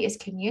body is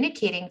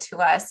communicating to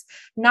us,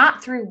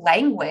 not through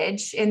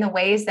language in the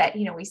ways that,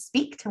 we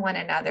speak to one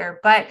another,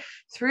 but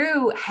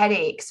through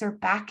headaches or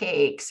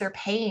backaches or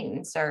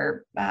pains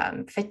or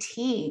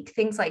fatigue,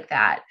 things like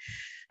that.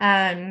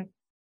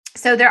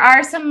 So there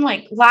are some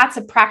lots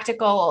of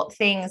practical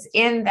things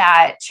in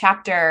that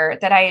chapter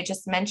that I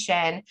just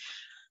mentioned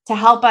to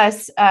help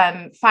us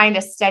find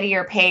a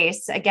steadier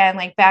pace. Again,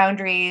 like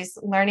boundaries,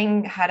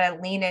 learning how to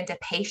lean into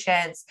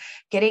patience,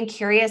 getting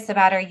curious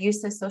about our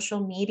use of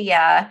social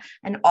media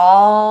and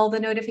all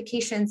the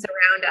notifications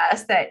around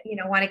us that,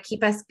 want to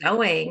keep us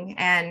going.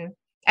 And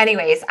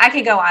anyways, I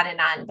could go on,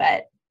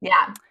 but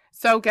yeah.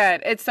 So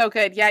good. It's so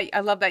good. Yeah,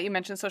 I love that you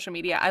mentioned social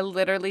media. I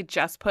literally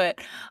just put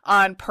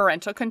on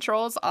parental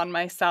controls on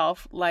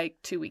myself like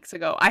 2 weeks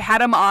ago. I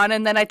had them on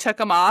and then I took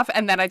them off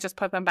and then I just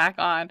put them back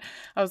on.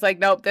 I was like,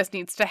 nope, this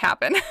needs to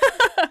happen.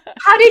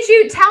 How did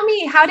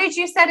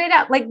you set it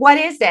up? Like, what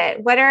is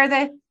it? What are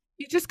the...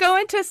 You just go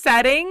into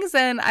settings,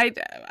 and I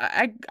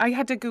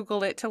had to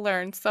Google it to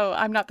learn. So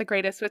I'm not the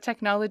greatest with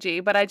technology,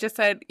 but I just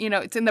said,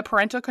 it's in the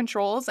parental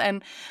controls,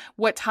 and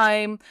what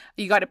time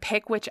you got to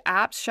pick which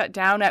apps shut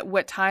down at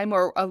what time,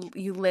 or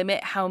you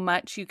limit how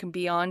much you can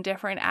be on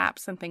different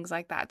apps and things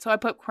like that. So I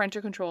put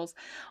parental controls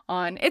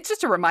on. It's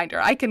just a reminder.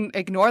 I can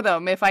ignore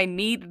them if I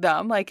need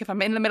them. Like if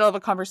I'm in the middle of a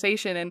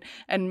conversation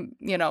and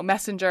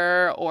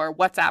Messenger or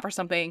WhatsApp or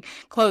something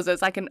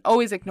closes, I can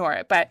always ignore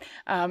it. But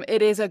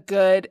it is a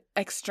good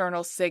external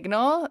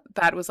signal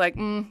that was like,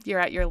 you're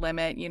at your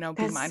limit, be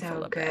That's mindful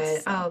so of good.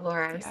 this. So, Oh,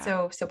 Laura, I'm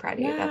so proud of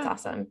you. That's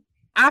awesome.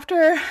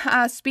 After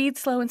speed,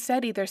 slow, and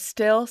steady, there's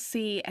still,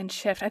 see, and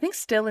shift. I think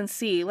still and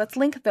see. Let's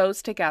link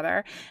those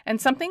together.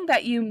 And something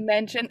that you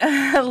mentioned,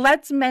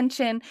 let's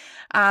mention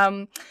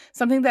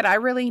something that I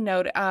really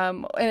note.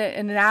 An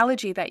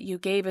analogy that you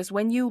gave is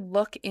when you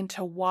look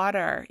into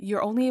water,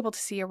 you're only able to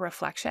see a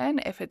reflection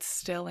if it's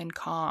still and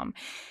calm.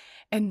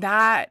 And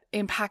that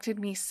impacted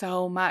me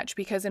so much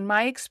because in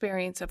my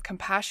experience of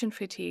compassion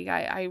fatigue,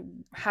 I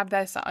have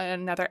this on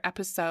another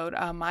episode,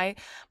 my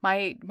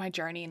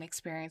journey and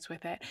experience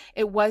with it.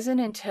 It wasn't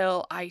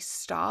until I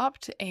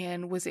stopped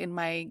and was in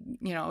my,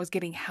 I was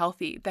getting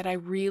healthy that I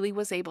really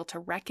was able to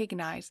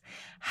recognize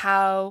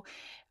how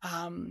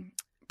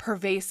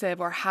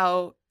pervasive or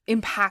how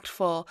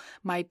impactful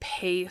my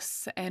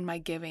pace and my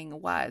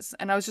giving was.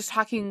 And I was just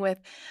talking with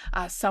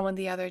someone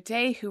the other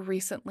day who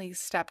recently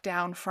stepped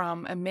down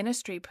from a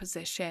ministry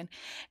position,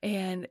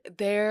 and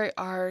they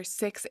are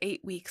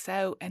 6-8 weeks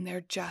out, and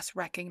they're just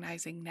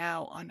recognizing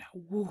now on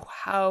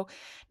how,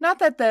 not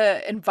that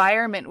the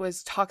environment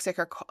was toxic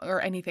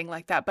or anything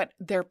like that, but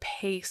their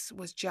pace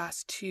was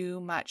just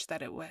too much,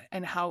 that it was,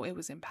 and how it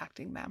was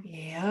impacting them.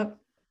 Yep.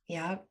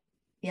 Yep.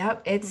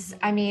 Yep. I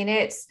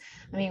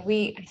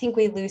think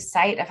we lose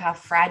sight of how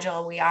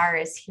fragile we are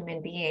as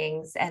human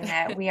beings, and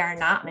that we are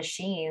not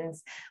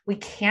machines. We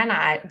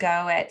cannot go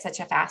at such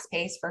a fast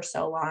pace for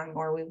so long,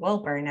 or we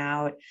will burn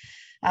out.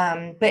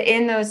 But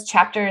in those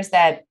chapters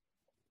that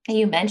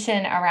you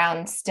mentioned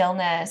around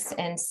stillness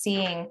and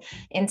seeing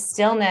in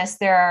stillness,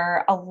 there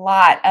are a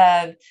lot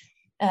of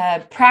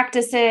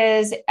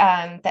practices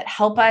that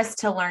help us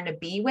to learn to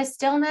be with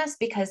stillness,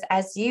 because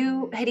as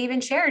you had even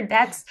shared,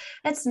 that's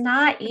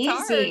not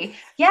easy.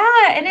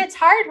 Yeah. And it's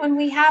hard when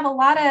we have a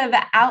lot of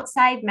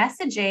outside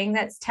messaging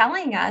that's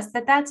telling us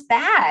that that's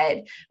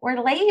bad,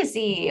 or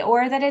lazy,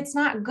 or that it's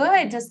not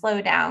good to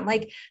slow down.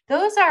 Like,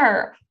 those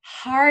are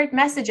hard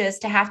messages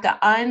to have to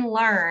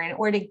unlearn,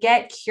 or to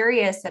get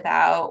curious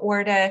about,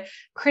 or to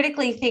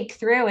critically think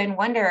through and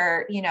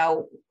wonder,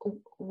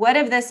 what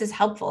of this is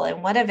helpful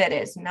and what of it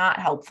is not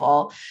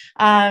helpful.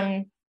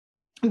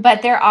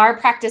 But there are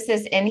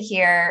practices in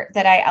here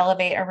that I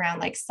elevate around,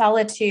 like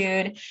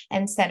solitude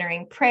and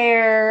centering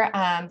prayer,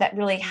 that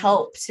really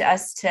helped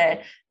us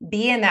to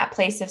be in that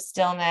place of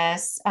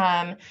stillness,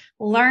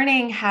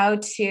 learning how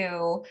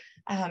to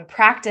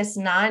practice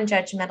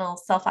non-judgmental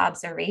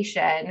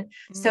self-observation,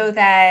 so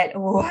that,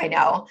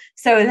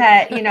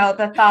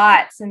 the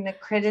thoughts and the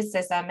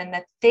criticism and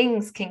the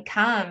things can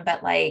come,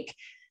 but like,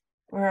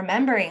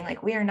 remembering,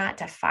 like, we are not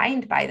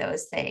defined by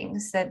those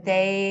things, that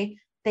they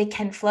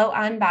can float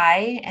on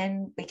by,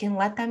 and we can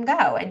let them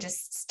go and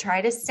just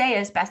try to stay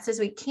as best as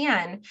we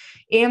can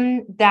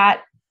in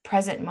that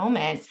present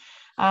moment.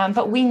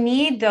 But we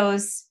need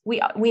those,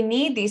 we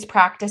need these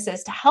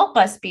practices to help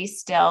us be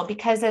still,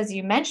 because as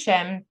you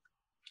mentioned,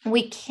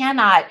 we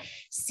cannot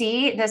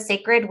see the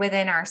sacred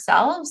within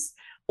ourselves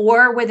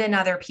or within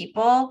other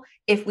people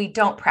if we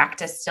don't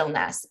practice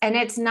stillness. And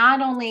it's not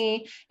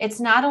only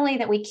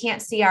that we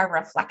can't see our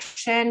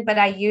reflection, but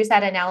I use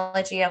that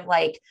analogy of,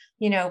 like,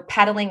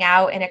 paddling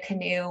out in a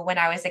canoe when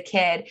I was a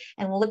kid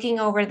and looking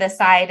over the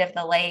side of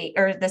the lake,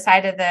 or the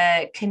side of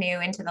the canoe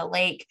into the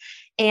lake.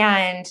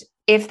 And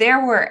if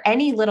there were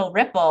any little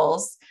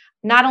ripples,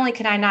 not only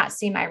could I not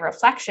see my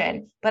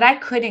reflection, but I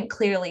couldn't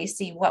clearly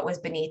see what was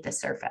beneath the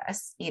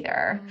surface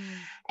either.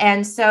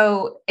 And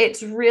so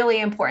it's really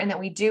important that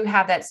we do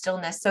have that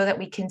stillness, so that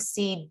we can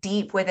see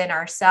deep within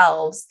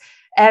ourselves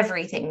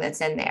everything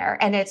that's in there.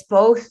 And it's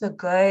both the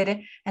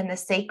good and the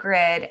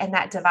sacred and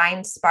that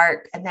divine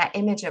spark and that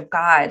image of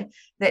God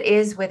that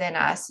is within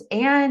us.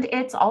 And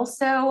it's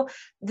also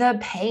the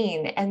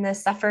pain and the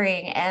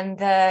suffering and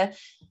the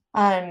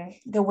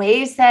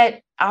ways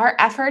that our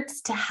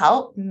efforts to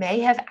help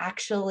may have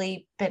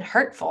actually been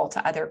hurtful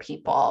to other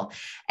people.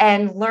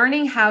 And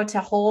learning how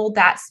to hold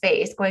that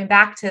space, going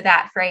back to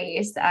that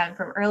phrase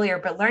from earlier,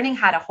 but learning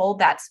how to hold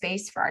that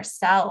space for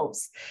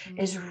ourselves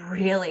is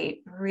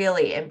really,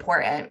 really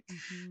important.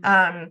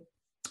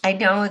 I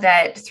know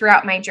that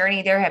throughout my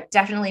journey, there have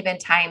definitely been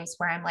times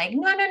where I'm like,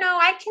 no,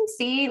 I can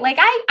see, like,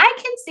 I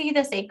can see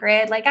the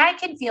sacred, like, I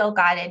can feel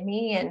God in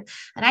me, and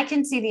I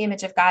can see the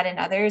image of God in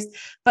others.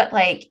 But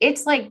like,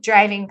 it's like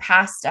driving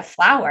past a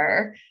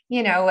flower,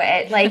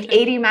 at like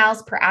 80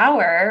 miles per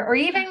hour, or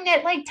even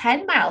at like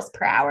 10 miles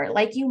per hour.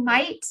 Like, you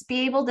might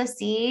be able to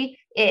see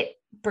it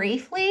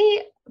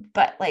briefly,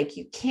 but like,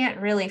 you can't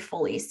really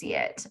fully see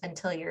it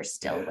until you're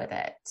still with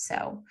it.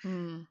 So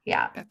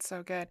yeah. That's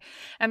so good.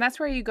 And that's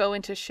where you go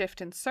into shift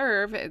and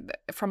serve,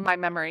 from my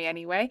memory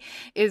anyway,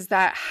 is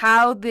that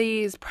how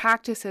these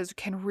practices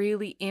can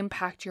really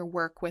impact your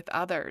work with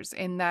others,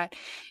 and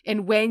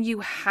when you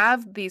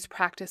have these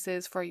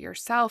practices for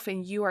yourself,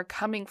 and you are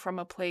coming from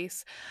a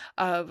place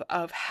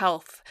of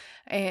health,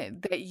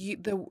 and that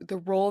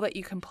the role that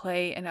you can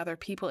play in other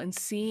people, and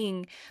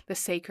seeing the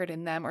sacred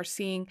in them, or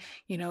seeing,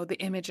 the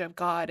image of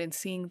God, and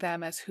seeing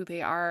them as who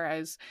they are,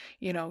 as,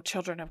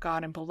 children of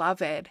God and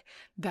beloved,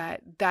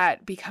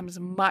 that becomes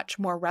much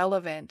more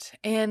relevant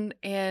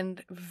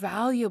and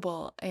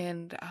valuable,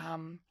 and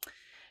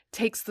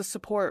takes the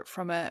support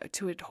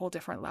to a whole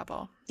different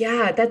level.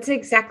 Yeah, that's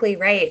exactly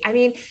right. I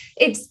mean,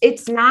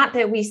 it's not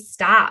that we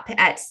stop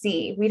at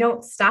C. We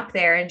don't stop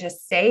there and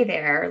just stay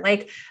there.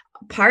 Like,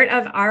 part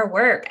of our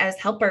work as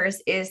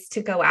helpers is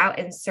to go out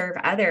and serve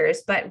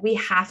others, but we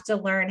have to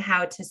learn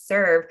how to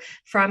serve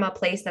from a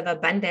place of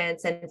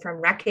abundance, and from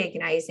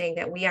recognizing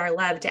that we are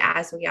loved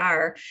as we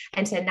are,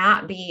 and to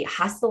not be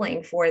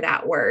hustling for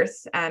that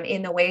worth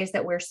in the ways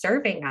that we're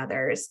serving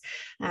others.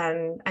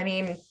 I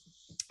mean,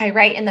 I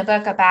write in the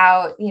book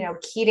about,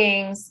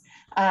 Keating's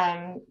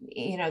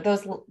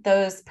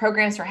those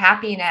programs for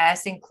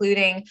happiness,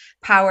 including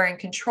power and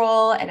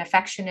control and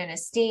affection and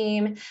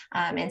esteem,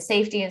 and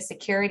safety and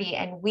security.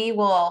 And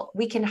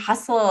we can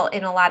hustle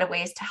in a lot of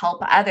ways to help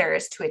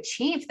others to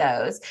achieve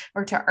those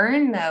or to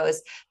earn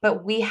those.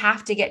 But we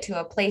have to get to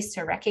a place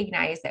to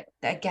recognize that,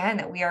 again,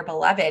 that we are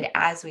beloved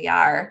as we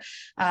are.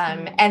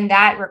 And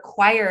that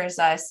requires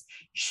us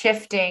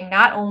shifting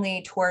not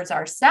only towards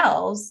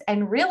ourselves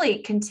and really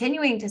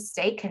continuing to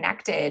stay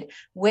connected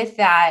with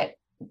that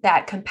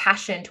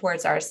compassion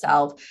towards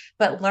ourselves,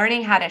 but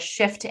learning how to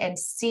shift and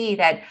see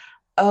that,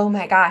 oh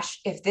my gosh,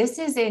 if this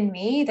is in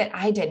me that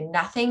I did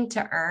nothing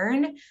to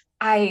earn,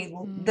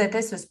 that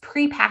this was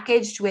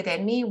prepackaged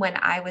within me when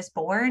I was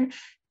born,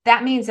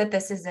 that means that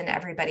this is in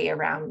everybody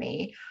around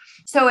me.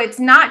 So it's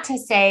not to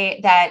say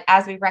that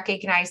as we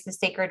recognize the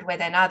sacred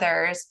within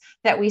others,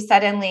 that we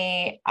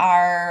suddenly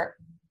are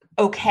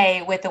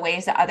okay with the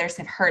ways that others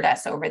have hurt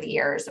us over the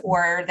years,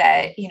 or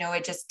that,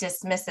 it just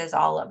dismisses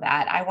all of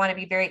that. I want to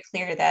be very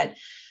clear that,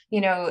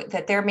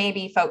 that there may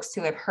be folks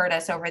who have hurt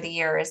us over the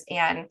years.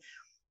 And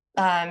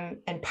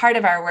part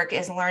of our work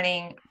is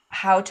learning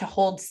how to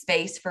hold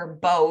space for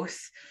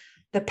both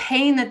the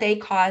pain that they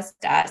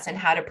caused us and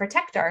how to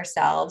protect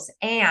ourselves,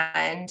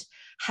 and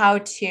how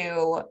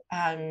to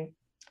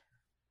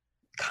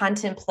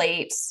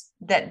contemplate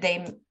that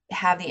they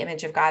have the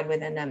image of God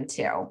within them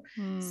too.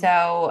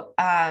 So,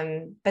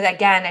 but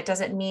again, it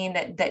doesn't mean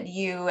that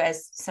you,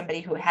 as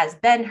somebody who has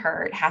been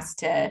hurt, has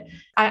to,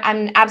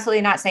 I'm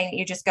absolutely not saying that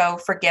you just go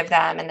forgive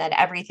them and that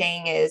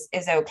everything is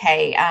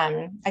okay.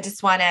 I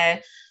just want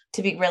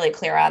to be really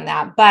clear on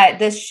that. But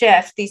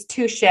these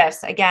two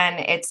shifts, again,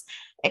 it's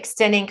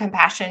extending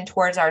compassion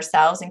towards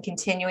ourselves and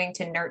continuing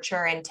to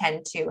nurture and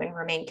tend to and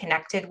remain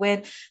connected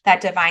with that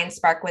divine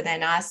spark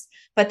within us,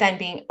 but then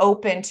being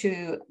open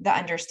to the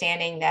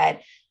understanding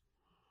that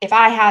if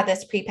I had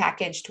this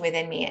prepackaged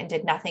within me and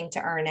did nothing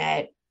to earn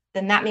it,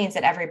 then that means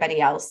that everybody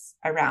else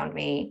around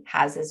me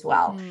has as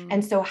well.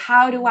 And so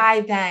how do I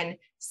then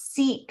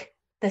seek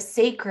the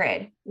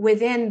sacred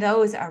within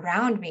those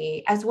around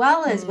me, as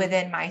well as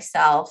within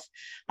myself,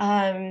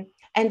 and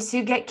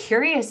to get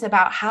curious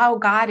about how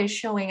God is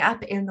showing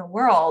up in the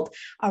world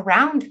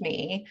around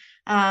me,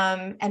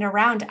 and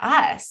around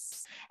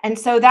us. And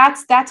so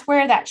that's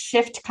where that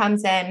shift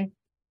comes in.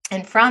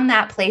 And from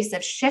that place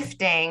of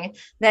shifting,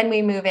 then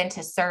we move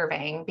into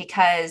serving,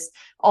 because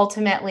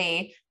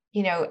ultimately,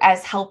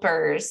 as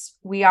helpers,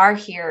 we are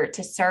here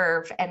to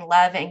serve and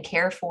love and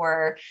care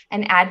for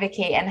and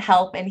advocate and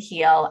help and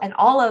heal and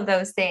all of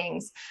those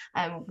things.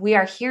 We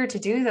are here to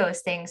do those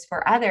things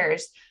for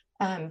others.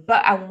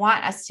 But I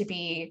want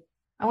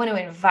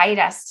to invite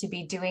us to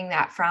be doing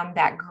that from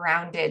that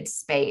grounded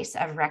space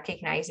of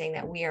recognizing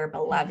that we are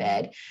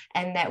beloved,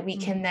 and that we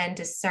can then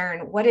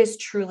discern what is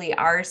truly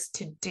ours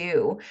to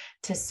do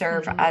to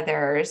serve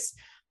others,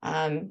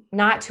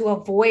 not to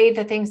avoid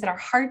the things that are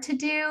hard to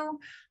do,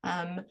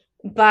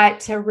 but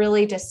to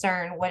really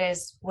discern what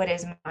is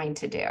mine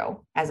to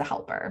do as a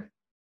helper,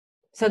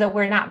 so that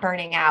we're not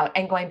burning out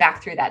and going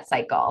back through that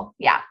cycle.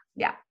 Yeah.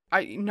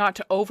 Not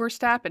to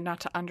overstep and not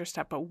to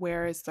understep, but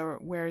where is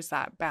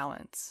that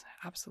balance?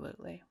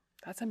 Absolutely.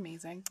 That's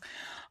amazing.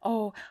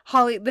 Oh,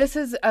 Holly, this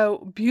is a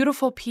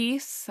beautiful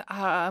piece.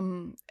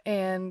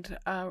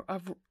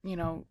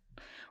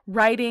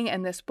 Writing,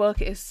 and this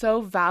book is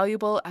so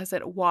valuable as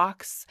it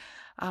walks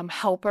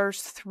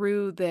helpers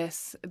through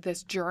this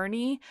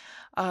journey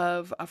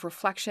of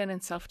reflection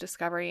and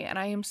self-discovery. And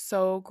I am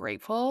so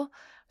grateful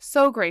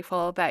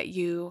that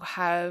you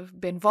have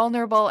been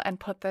vulnerable and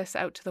put this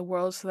out to the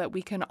world so that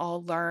we can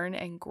all learn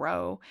and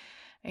grow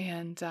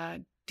and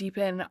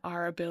deepen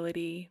our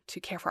ability to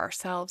care for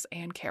ourselves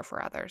and care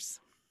for others.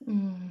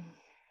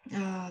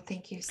 Oh,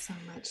 thank you so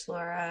much,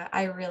 Laura.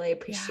 I really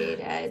appreciate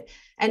it.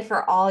 And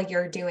for all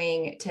you're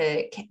doing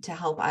to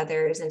help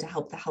others and to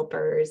help the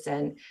helpers.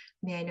 And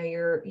I know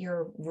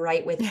you're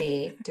right with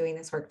me doing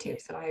this work too.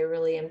 So I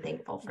really am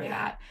thankful for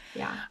that.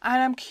 Yeah.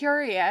 And I'm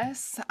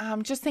curious,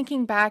 just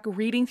thinking back,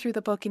 reading through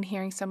the book and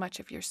hearing so much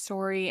of your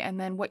story, and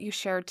then what you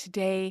shared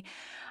today,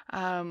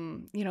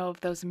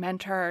 of those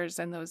mentors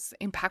and those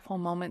impactful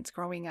moments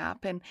growing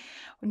up, and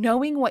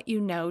knowing what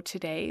you know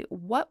today,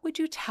 what would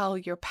you tell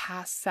your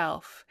past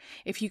self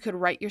if you could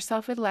write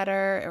yourself a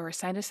letter or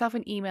send yourself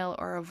an email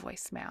or a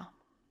voicemail?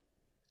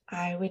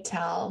 I would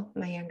tell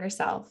my younger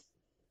self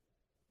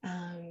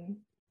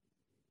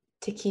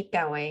to keep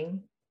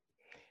going,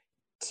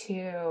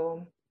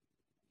 to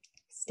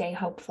stay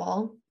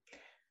hopeful,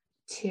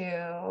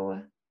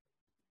 to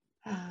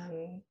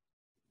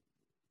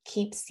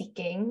keep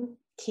seeking,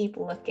 keep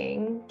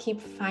looking, keep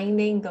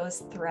finding those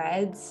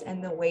threads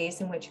and the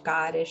ways in which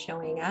God is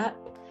showing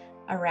up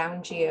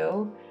around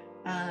you,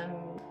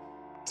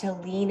 to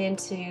lean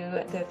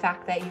into the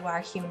fact that you are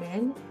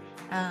human,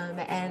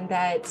 and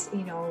that,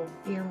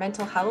 your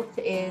mental health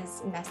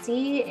is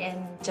messy,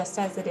 and just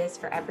as it is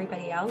for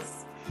everybody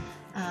else,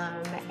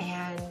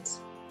 and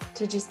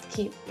to just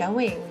keep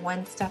going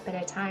one step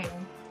at a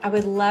time. I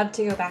would love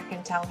to go back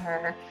and tell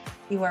her,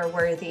 you are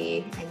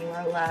worthy and you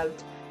are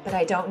loved, but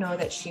I don't know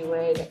that she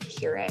would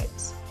hear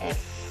it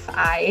if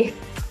I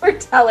were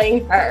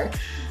telling her.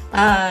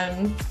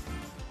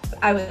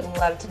 I would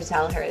love to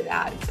tell her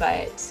that,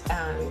 but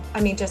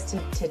just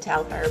to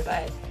tell her,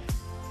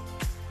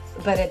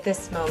 but at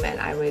this moment,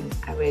 I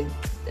would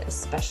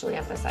especially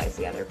emphasize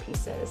the other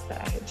pieces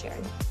that I had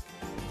shared.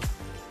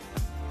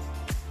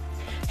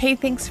 Hey,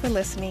 thanks for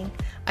listening.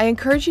 I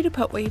encourage you to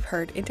put what you've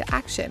heard into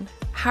action.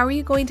 How are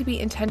you going to be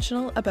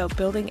intentional about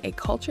building a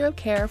culture of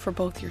care for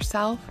both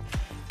yourself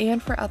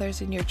and for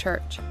others in your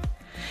church?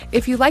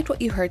 If you liked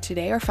what you heard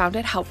today or found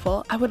it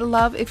helpful, I would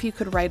love if you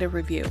could write a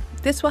review.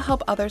 This will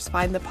help others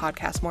find the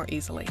podcast more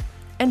easily.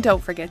 And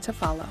don't forget to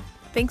follow.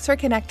 Thanks for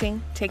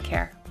connecting. Take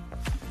care.